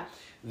inside. Yeah.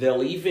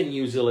 They'll even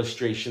use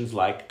illustrations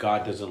like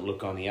God doesn't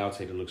look on the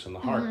outside, he looks on the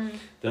heart. Mm-hmm.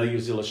 They'll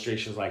use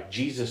illustrations like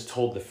Jesus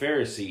told the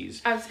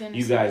Pharisees,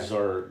 you guys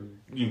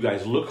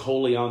look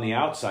holy on the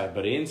outside,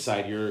 but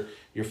inside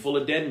you're full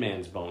of dead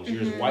man's bones.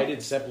 You're as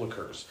whited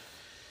sepulchres.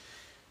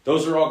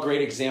 Those are all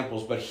great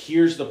examples, but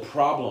here's the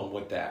problem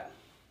with that.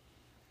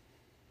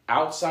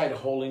 Outside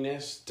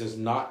holiness does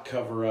not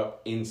cover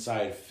up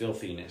inside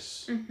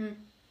filthiness. Mm-hmm.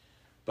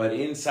 But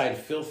inside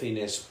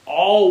filthiness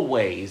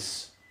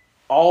always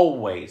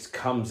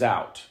comes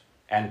out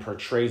and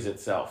portrays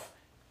itself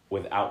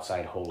with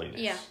outside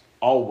holiness. Yeah.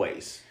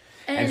 Always.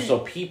 And so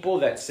people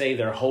that say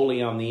they're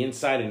holy on the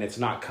inside and it's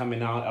not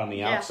coming out on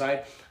the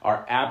outside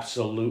are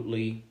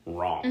absolutely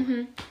wrong.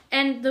 Mm-hmm.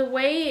 And the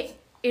way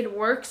it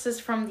works is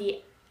from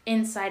the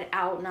inside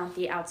out, not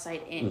the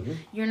outside in. Mm-hmm.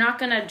 You're not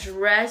going to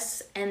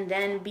dress and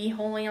then be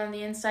holy on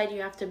the inside.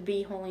 You have to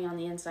be holy on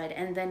the inside,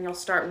 and then you'll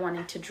start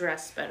wanting to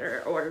dress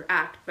better or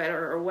act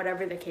better or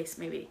whatever the case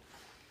may be.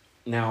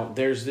 Now,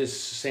 there's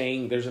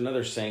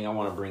another saying I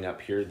want to bring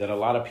up here that a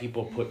lot of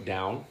people put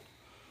down.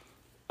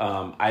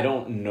 I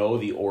don't know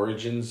the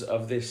origins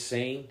of this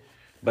saying,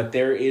 but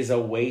there is a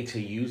way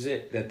to use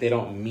it that they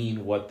don't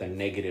mean what the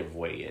negative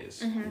way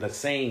is. Mm-hmm. The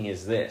saying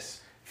is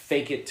this: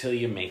 fake it till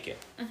you make it.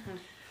 Mm-hmm.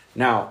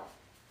 Now,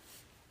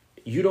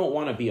 you don't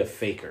want to be a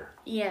faker.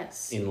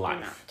 Yes. In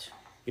life.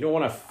 You don't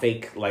want to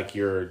fake like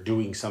you're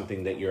doing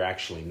something that you're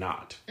actually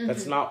not. Mm-hmm.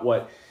 That's not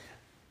what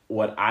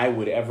I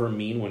would ever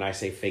mean when I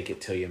say fake it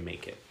till you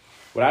make it.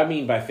 What I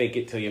mean by fake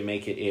it till you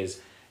make it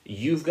is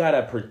you've got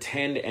to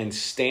pretend and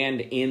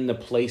stand in the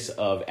place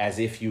of as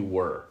if you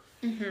were.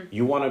 Mm-hmm.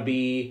 You want to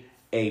be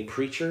a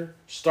preacher?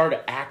 Start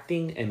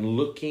acting and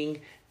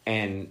looking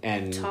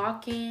and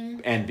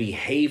talking and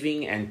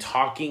behaving and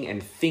talking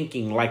and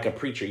thinking like a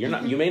preacher. You're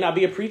not. You may not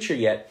be a preacher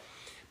yet,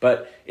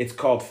 but it's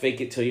called fake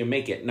it till you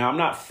make it. Now, I'm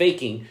not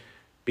faking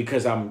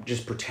because I'm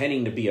just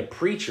pretending to be a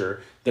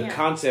preacher. The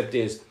concept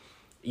is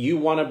you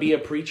want to be a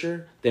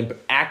preacher, then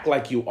act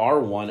like you are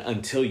one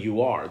until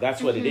you are.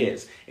 That's what it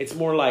is. It's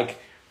more like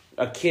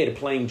a kid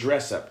playing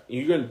dress up.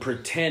 You're going to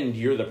pretend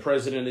you're the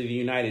president of the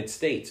United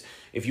States.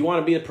 If you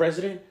want to be the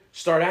president,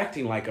 start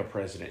acting like a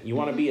president. You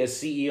want to be a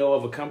CEO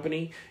of a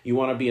company. You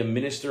want to be a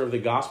minister of the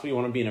gospel. You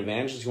want to be an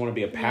evangelist. You want to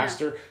be a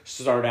pastor.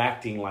 Start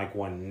acting like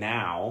one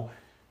now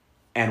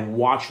and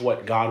watch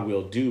what God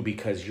will do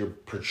because you're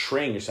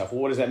portraying yourself.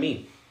 Well, what does that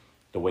mean?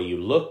 The way you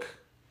look,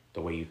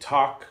 the way you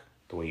talk,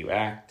 the way you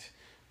act,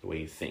 the way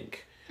you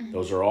think. Mm-hmm.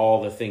 Those are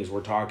all the things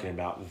we're talking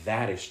about.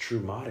 That is true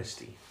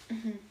modesty.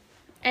 Mm-hmm.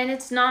 And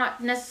it's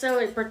not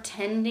necessarily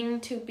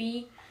pretending to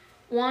be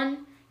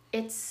one.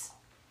 It's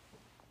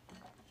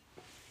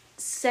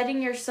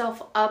setting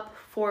yourself up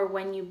for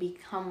when you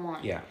become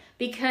one. Yeah.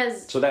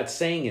 Because... So that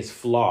saying is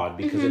flawed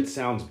because it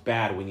sounds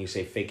bad when you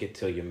say fake it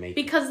till you make it.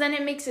 Because then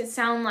it makes it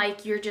sound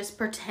like you're just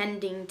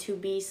pretending to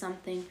be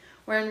something.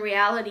 Where in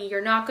reality,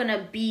 you're not going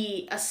to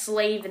be a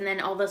slave and then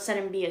all of a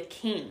sudden be a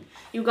king.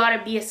 You got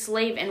to be a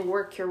slave and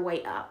work your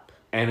way up.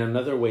 And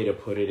another way to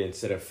put it,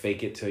 instead of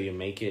fake it till you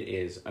make it,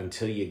 is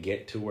until you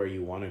get to where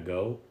you want to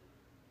go,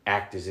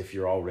 act as if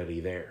you're already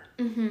there.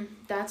 Mm-hmm.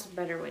 That's a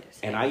better way to say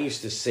it. And I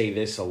used to say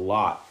this a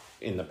lot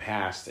in the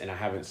past, and I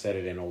haven't said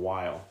it in a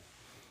while.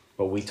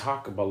 But we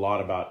talk a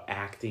lot about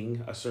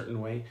acting a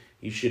certain way.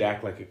 You should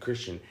act like a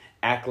Christian.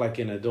 Act like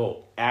an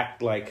adult.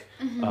 Act like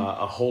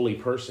a holy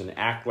person.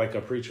 Act like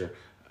a preacher.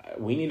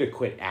 We need to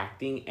quit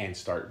acting and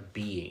start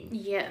being.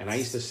 Yes. And I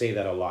used to say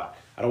that a lot.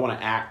 I don't want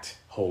to act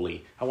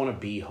holy. I want to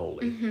be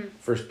holy.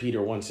 1 Peter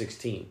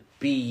 1:16.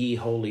 Be ye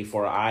holy,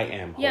 for I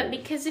am holy. Yeah,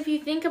 because if you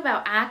think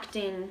about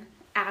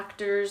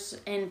actors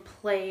in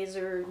plays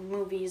or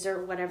movies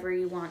or whatever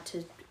you want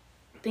to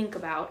think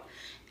about,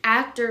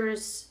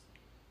 actors,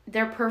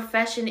 their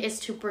profession is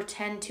to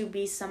pretend to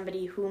be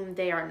somebody whom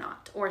they are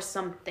not, or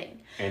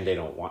something. And they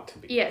don't want to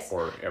be. Yes.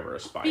 Or ever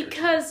aspire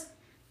because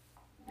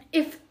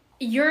if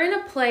you're in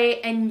a play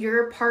and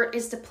your part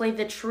is to play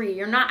the tree,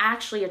 you're not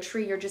actually a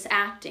tree, you're just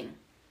acting.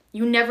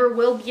 You never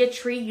will be a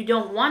tree. You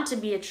don't want to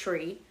be a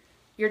tree.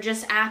 You're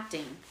just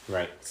acting.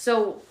 Right.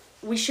 So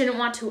we shouldn't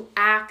want to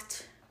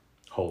act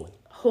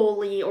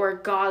holy or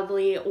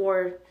godly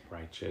or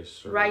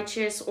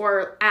righteous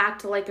or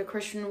act like a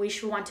Christian. We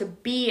should want to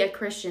be a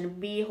Christian,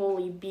 be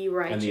holy, be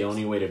righteous. And the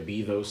only way to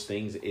be those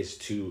things is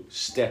to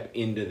step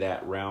into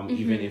that realm,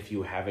 even if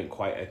you haven't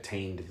quite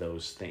attained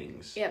those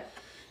things. Yep.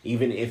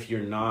 Even if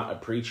you're not a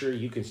preacher,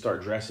 you can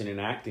start dressing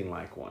and acting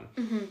like one.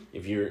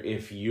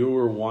 If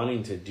you're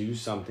wanting to do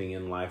something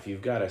in life,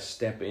 you've got to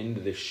step into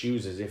the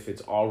shoes as if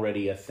it's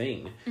already a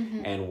thing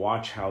and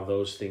watch how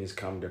those things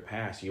come to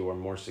pass. You are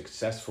more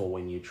successful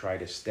when you try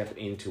to step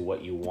into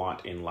what you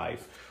want in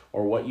life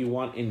or what you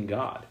want in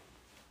God.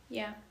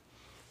 Yeah.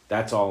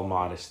 That's all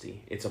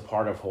modesty. It's a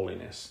part of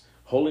holiness.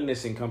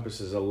 Holiness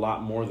encompasses a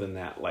lot more than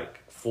that,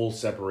 like full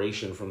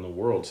separation from the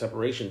world.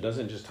 Separation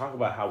doesn't just talk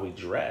about how we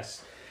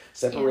dress.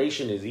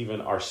 Separation is even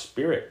our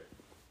spirit,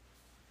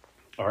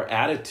 our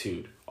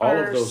attitude, all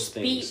of those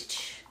things.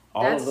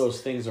 All of those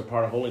things are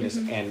part of holiness,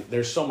 and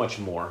there's so much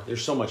more.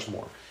 There's so much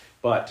more.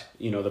 But,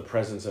 the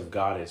presence of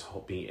God is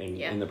holy, and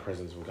in the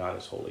presence of God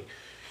is holy.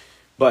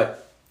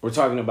 But we're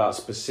talking about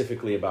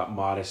specifically about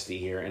modesty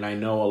here, and I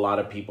know a lot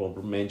of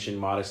people mention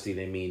modesty,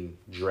 they mean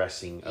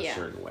dressing a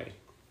certain way.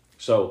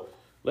 So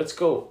let's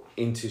go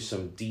into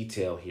some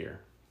detail here,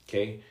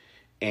 okay?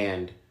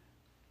 And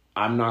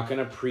I'm not going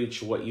to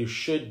preach what you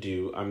should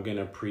do. I'm going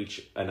to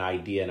preach an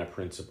idea and a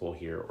principle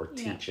here, or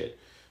teach it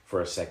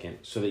for a second,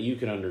 so that you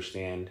can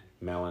understand,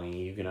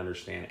 Melanie, you can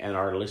understand, and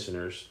our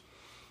listeners,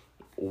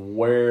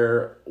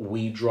 where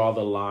we draw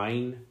the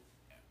line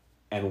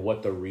and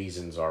what the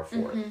reasons are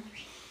for it.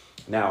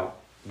 Now,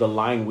 the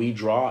line we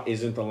draw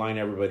isn't the line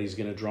everybody's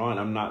going to draw, and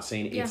I'm not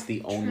saying it's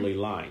the only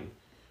line.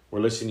 We're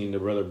listening to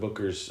Brother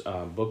Booker's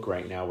book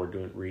right now.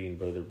 We're reading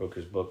Brother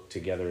Booker's book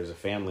together as a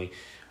family,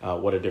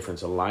 What a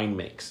Difference a Line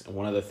Makes. And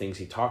one of the things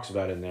he talks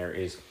about in there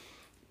is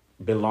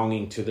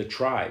belonging to the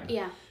tribe.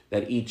 Yeah.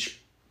 That each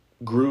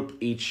group,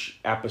 each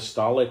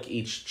apostolic,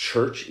 each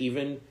church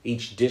even,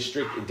 each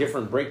district,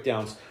 different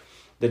breakdowns,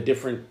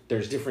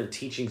 there's different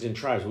teachings and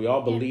tribes. We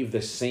all believe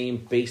the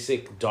same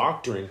basic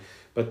doctrine,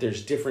 but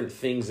there's different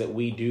things that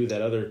we do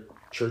that other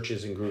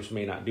churches and groups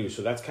may not do.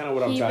 So that's kind of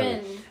what I'm talking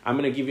about. I'm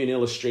going to give you an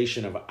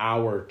illustration of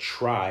our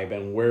tribe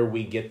and where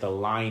we get the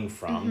line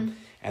from,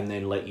 and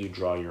then let you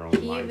draw your own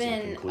lines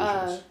and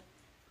conclusions.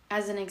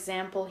 As an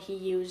example, he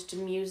used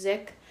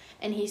music,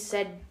 and he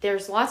said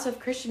there's lots of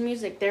Christian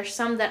music. There's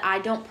some that I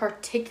don't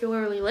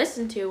particularly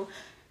listen to,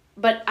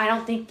 but I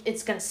don't think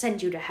it's going to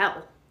send you to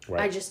hell.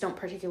 Right. I just don't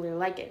particularly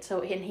like it.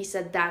 So, and he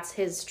said that's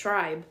his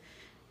tribe.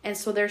 And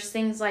so there's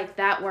things like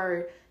that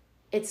where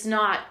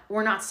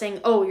we're not saying,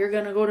 oh, you're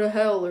going to go to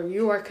hell or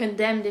you are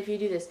condemned if you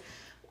do this.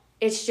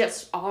 It's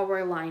just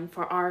our line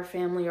for our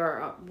family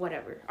or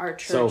whatever, our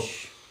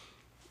church.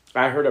 So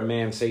I heard a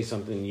man say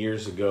something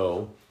years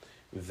ago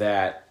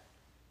that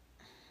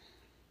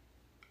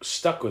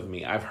stuck with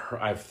me.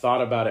 I've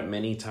thought about it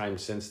many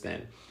times since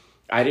then.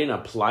 I didn't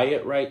apply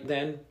it right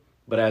then,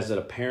 but as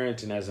a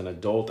parent and as an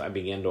adult, I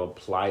began to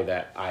apply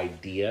that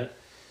idea.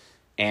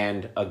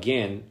 And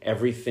again,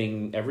 every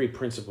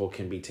principle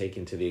can be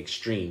taken to the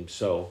extreme.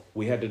 So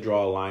we had to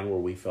draw a line where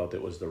we felt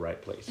it was the right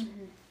place.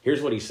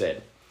 Here's what he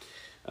said.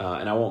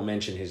 And I won't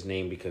mention his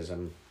name because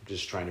I'm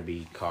just trying to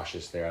be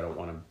cautious there. I don't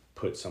want to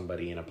put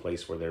somebody in a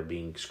place where they're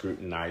being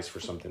scrutinized for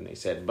something they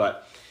said.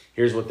 But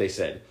here's what they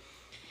said.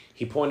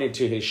 He pointed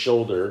to his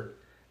shoulder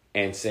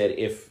and said,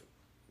 if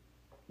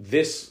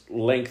this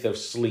length of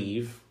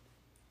sleeve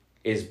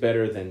is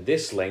better than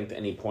this length,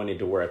 and he pointed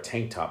to where a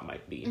tank top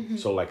might be.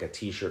 So like a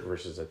t-shirt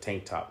versus a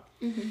tank top.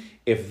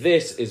 If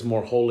this is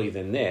more holy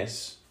than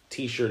this,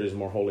 t-shirt is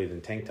more holy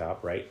than tank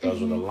top, right? Those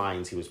were the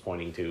lines he was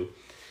pointing to.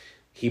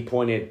 He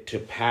pointed to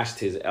past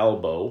his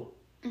elbow.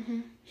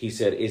 He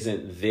said,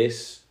 isn't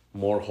this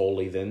more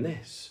holy than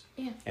this?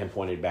 Yeah. And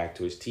pointed back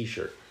to his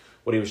t-shirt.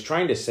 What he was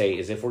trying to say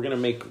is if we're going to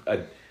make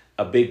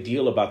a big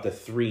deal about the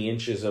 3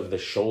 inches of the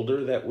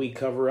shoulder that we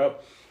cover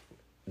up,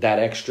 that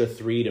extra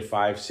 3 to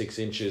 5, 6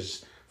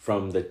 inches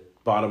from the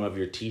bottom of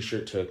your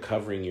t-shirt to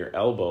covering your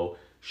elbow,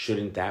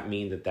 shouldn't that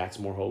mean that that's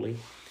more holy?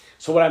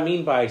 So what I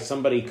mean by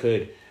somebody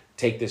could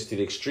take this to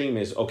the extreme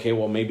is, okay,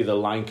 well, maybe the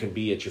line could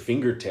be at your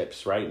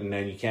fingertips, right? And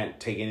then you can't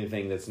take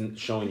anything that's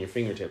showing your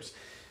fingertips.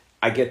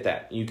 I get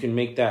that. You can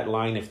make that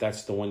line if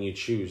that's the one you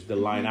choose. The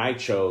line I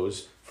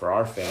chose for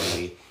our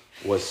family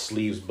was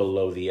sleeves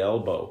below the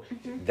elbow.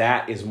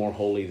 That is more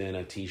holy than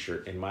a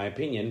t-shirt, in my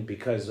opinion,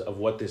 because of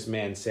what this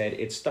man said.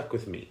 It stuck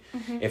with me.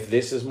 If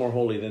this is more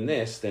holy than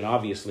this, then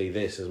obviously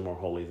this is more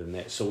holy than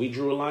this. So we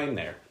drew a line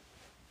there.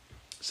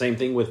 Same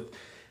thing with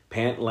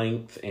pant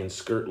length and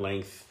skirt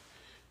length.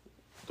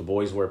 The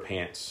boys wear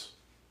pants.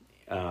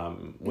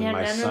 When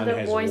my none son of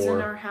the boys in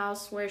our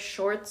house wear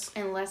shorts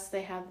unless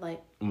they have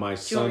my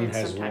son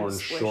has worn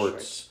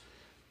shorts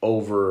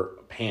over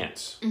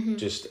pants,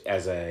 just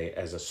as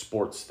a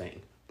sports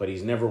thing, but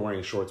he's never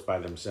wearing shorts by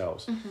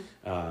themselves.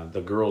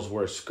 The girls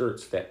wear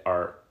skirts that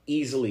are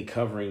easily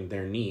covering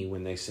their knee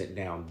when they sit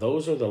down.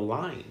 Those are the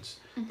lines.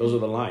 Those are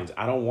the lines.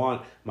 I don't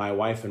want my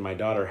wife and my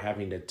daughter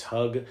having to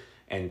tug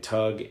and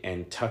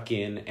tuck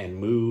in and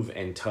move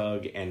and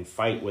tug and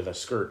fight with a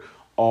skirt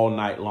all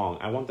night long.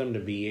 I want them to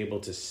be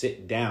able to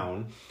sit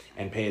down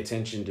and pay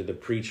attention to the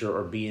preacher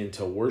or be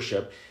into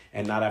worship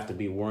and not have to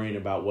be worrying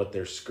about what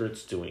their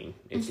skirt's doing.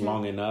 It's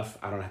long enough.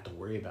 I don't have to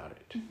worry about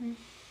it.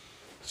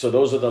 So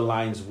those are the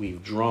lines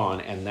we've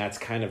drawn, and that's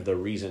kind of the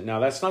reason. Now,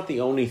 that's not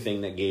the only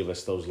thing that gave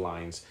us those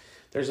lines.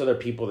 There's other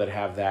people that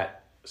have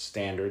that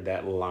standard,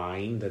 that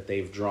line that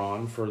they've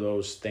drawn for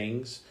those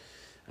things.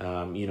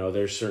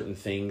 There's certain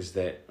things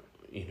that,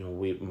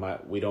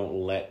 we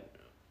don't let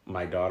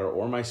my daughter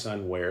or my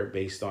son wear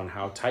based on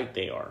how tight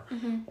they are,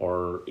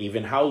 or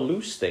even how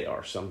loose they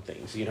are. Some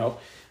things, you know,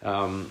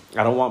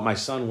 I don't want my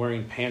son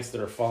wearing pants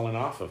that are falling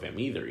off of him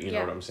either. You know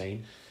what I'm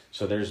saying?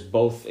 So there's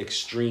both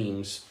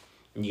extremes.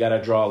 You got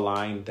to draw a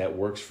line that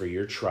works for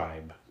your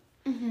tribe,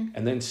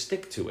 and then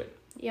stick to it.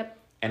 Yep.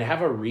 And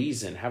have a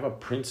reason, have a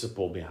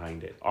principle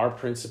behind it. Our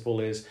principle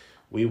is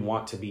we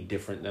want to be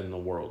different than the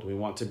world. We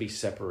want to be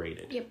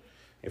separated. Yep.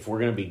 If we're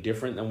going to be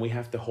different, then we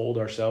have to hold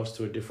ourselves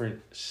to a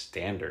different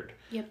standard.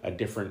 Yep. A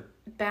different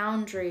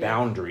boundary, a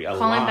calling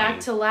line. Back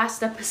to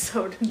last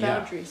episode,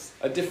 boundaries.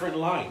 A different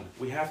line.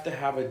 We have to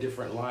have a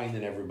different line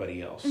than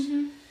everybody else.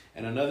 And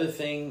another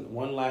thing,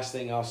 one last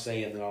thing I'll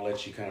say, and then I'll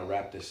let you kind of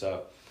wrap this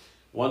up.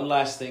 One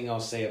last thing I'll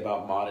say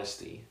about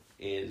modesty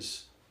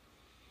is,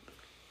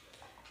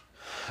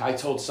 I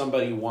told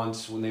somebody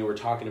once when they were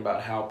talking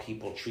about how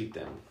people treat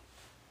them.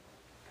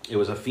 It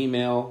was a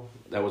female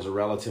that was a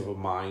relative of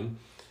mine.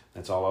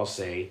 That's all I'll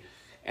say.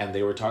 And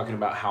they were talking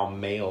about how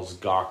males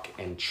gawk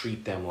and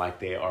treat them like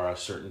they are a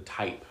certain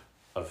type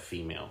of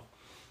female.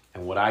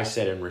 And what I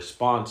said in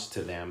response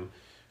to them,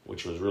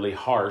 which was really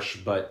harsh,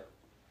 but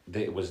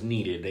it was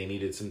needed. They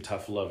needed some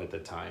tough love at the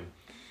time.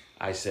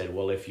 I said,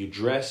 well, if you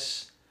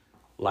dress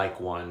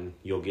like one,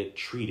 you'll get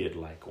treated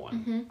like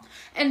one.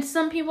 And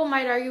some people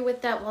might argue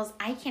with that, well,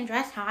 I can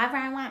dress however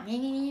I want.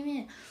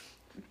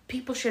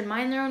 People should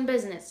mind their own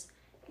business.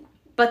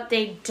 But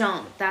they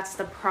don't. That's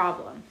the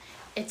problem.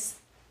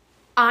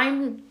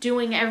 I'm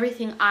doing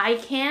everything I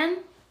can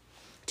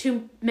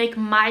to make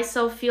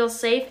myself feel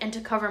safe and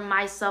to cover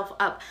myself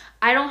up.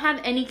 I don't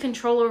have any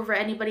control over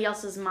anybody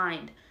else's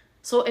mind.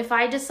 So if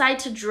I decide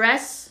to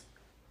dress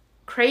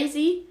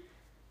crazy,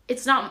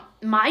 it's not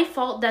my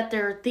fault that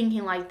they're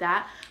thinking like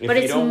that. But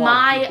it's don't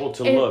my want people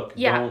to look,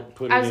 don't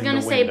put it I was in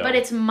gonna the say, window. but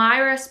it's my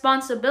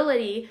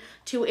responsibility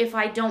to, if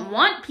I don't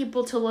want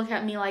people to look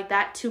at me like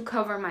that, to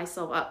cover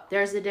myself up.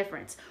 There's a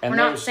difference. And we're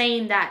not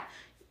saying that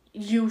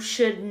you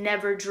should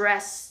never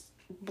dress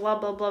blah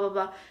blah blah blah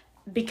blah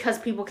because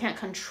people can't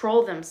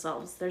control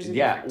themselves. There's a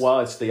difference.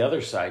 Well, it's the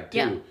other side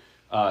too.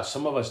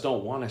 Some of us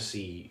don't want to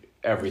see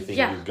everything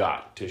you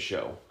got to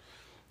show.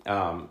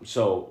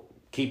 So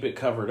keep it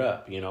covered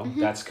up, you know.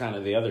 That's kind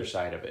of the other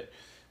side of it.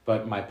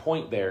 But my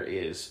point there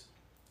is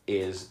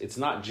it's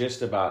not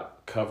just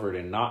about covered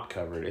and not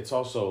covered. It's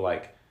also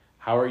like,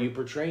 how are you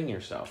portraying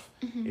yourself?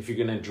 If you're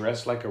going to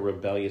dress like a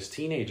rebellious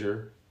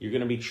teenager, you're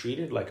going to be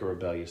treated like a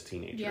rebellious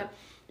teenager. Yep.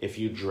 If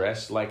you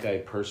dress like a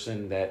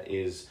person that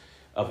is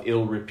of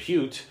ill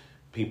repute,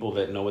 people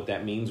that know what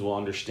that means will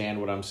understand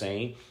what I'm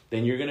saying,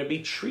 then you're going to be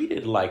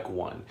treated like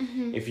one.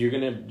 If you're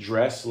going to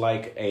dress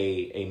like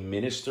a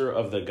minister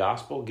of the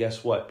gospel,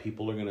 guess what?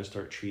 People are going to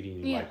start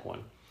treating you like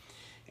one.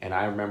 And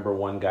I remember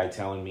one guy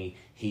telling me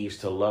he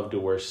used to love to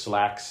wear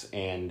slacks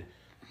and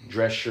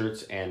dress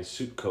shirts and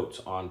suit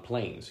coats on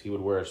planes. He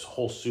would wear a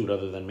whole suit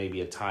other than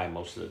maybe a tie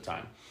most of the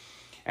time.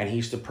 And he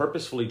used to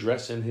purposefully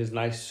dress in his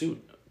nice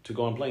suit to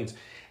go on planes.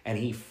 And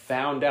he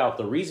found out,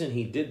 the reason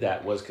he did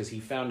that was because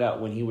he found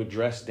out when he would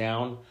dress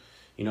down,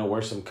 you know,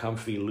 wear some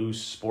comfy, loose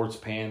sports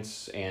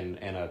pants and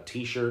a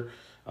t-shirt,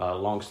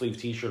 long sleeve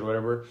t-shirt or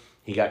whatever,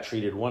 he got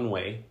treated one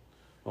way.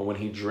 But when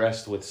he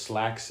dressed with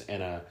slacks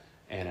and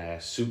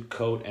a suit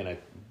coat and a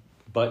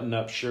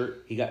button-up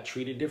shirt, he got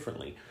treated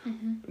differently.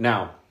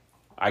 Now,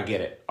 I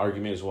get it.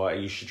 Argument is, well,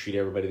 you should treat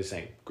everybody the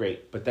same.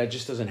 Great. But that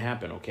just doesn't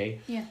happen,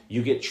 okay? Yeah.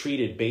 You get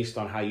treated based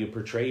on how you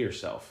portray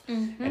yourself.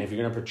 And if you're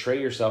going to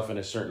portray yourself in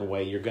a certain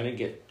way, you're going to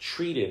get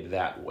treated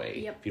that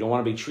way. Yep. If you don't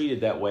want to be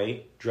treated that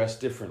way, dress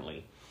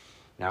differently.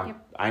 Now,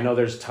 I know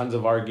there's tons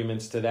of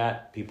arguments to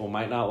that. People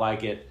might not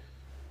like it.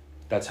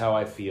 That's how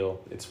I feel.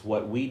 It's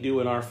what we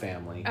do in our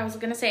family. I was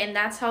going to say, and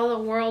that's how the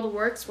world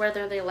works,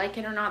 whether they like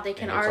it or not. They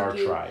can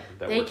argue. Our tribe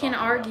that they we're can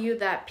talking argue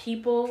that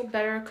people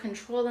better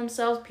control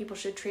themselves. People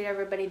should treat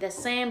everybody the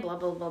same, blah,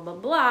 blah, blah, blah,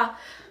 blah.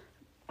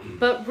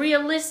 But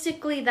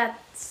realistically,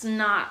 that's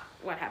not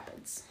what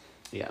happens.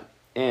 Yeah.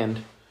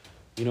 And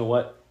you know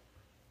what?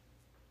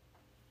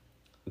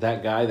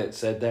 That guy that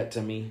said that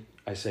to me,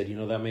 I said, you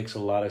know, that makes a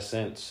lot of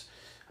sense.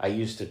 I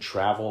used to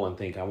travel and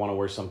think I want to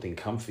wear something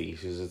comfy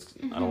because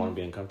I don't want to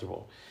be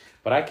uncomfortable.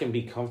 But I can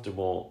be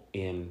comfortable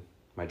in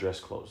my dress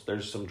clothes.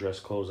 There's some dress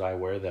clothes I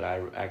wear that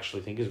I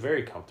actually think is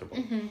very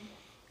comfortable.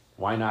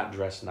 Why not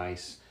dress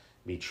nice,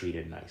 be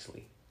treated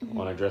nicely? You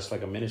want to dress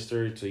like a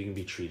minister so you can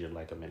be treated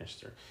like a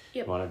minister.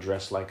 You want to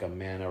dress like a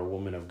man or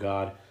woman of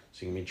God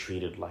so you can be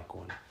treated like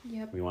one.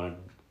 You want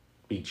to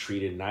be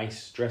treated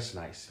nice, dress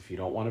nice. If you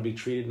don't want to be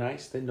treated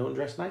nice, then don't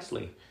dress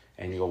nicely.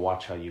 And you'll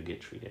watch how you get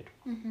treated.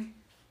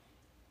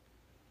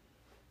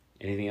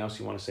 Anything else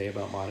you want to say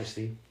about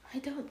modesty? I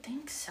don't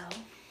think so.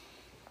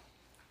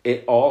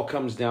 It all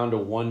comes down to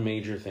one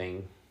major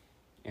thing,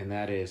 and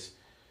that is,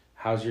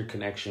 how's your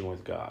connection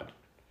with God?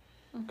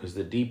 Because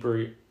the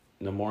deeper,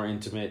 the more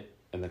intimate,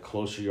 and the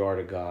closer you are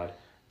to God,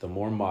 the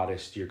more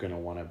modest you're going to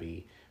want to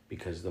be,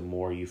 because the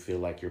more you feel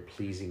like you're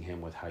pleasing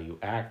Him with how you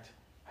act,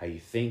 how you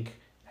think,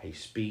 how you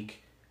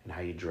speak, and how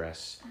you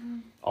dress.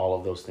 All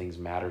of those things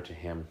matter to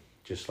Him,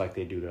 just like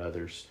they do to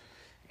others.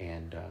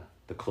 And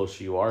the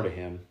closer you are to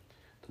him,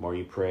 the more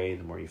you pray,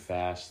 the more you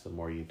fast, the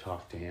more you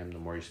talk to him, the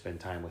more you spend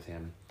time with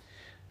him,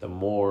 the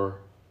more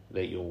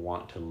that you'll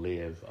want to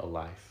live a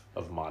life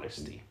of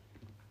modesty.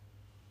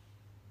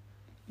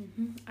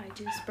 I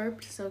just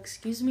burped, so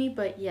excuse me,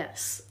 but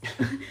yes.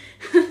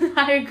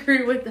 I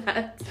agree with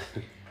that.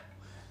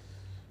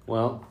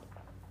 Well,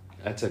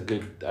 I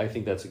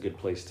think that's a good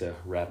place to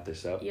wrap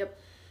this up. Yep.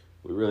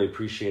 We really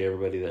appreciate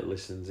everybody that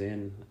listens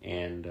in.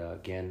 And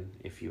again,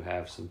 if you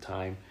have some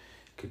time,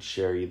 could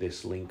share you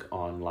this link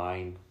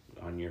online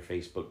on your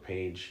Facebook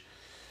page.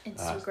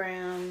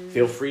 Instagram.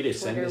 Feel free to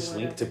send Twitter, this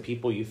link to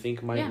people you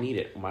think might need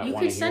it. You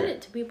can send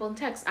it to people in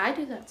text. I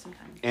do that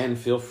sometimes. And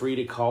feel free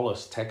to call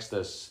us, text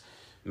us,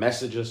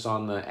 message us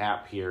on the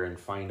app here, and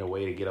find a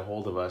way to get a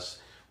hold of us.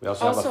 We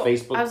also have a Facebook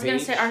page. I was going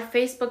to say, our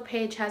Facebook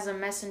page has a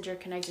messenger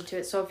connected to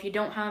it. So if you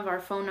don't have our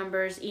phone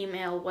numbers,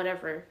 email,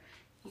 whatever,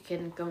 you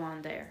can go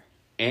on there.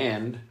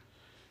 And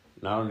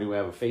not only do we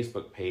have a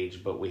Facebook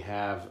page, but we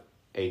have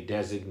a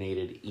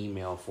designated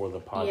email for the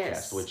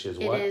podcast, which is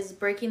what? It is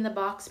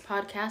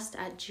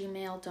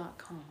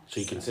breakingtheboxpodcast@gmail.com. So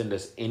you can send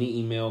us any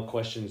email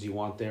questions you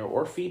want there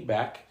or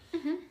feedback,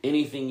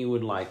 anything you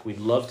would like. We'd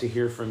love to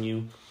hear from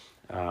you.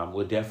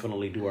 We'll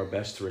definitely do our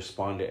best to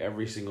respond to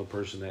every single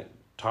person that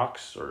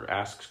talks or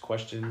asks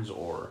questions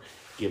or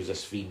gives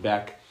us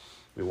feedback.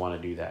 We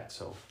want to do that.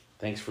 So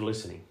thanks for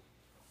listening.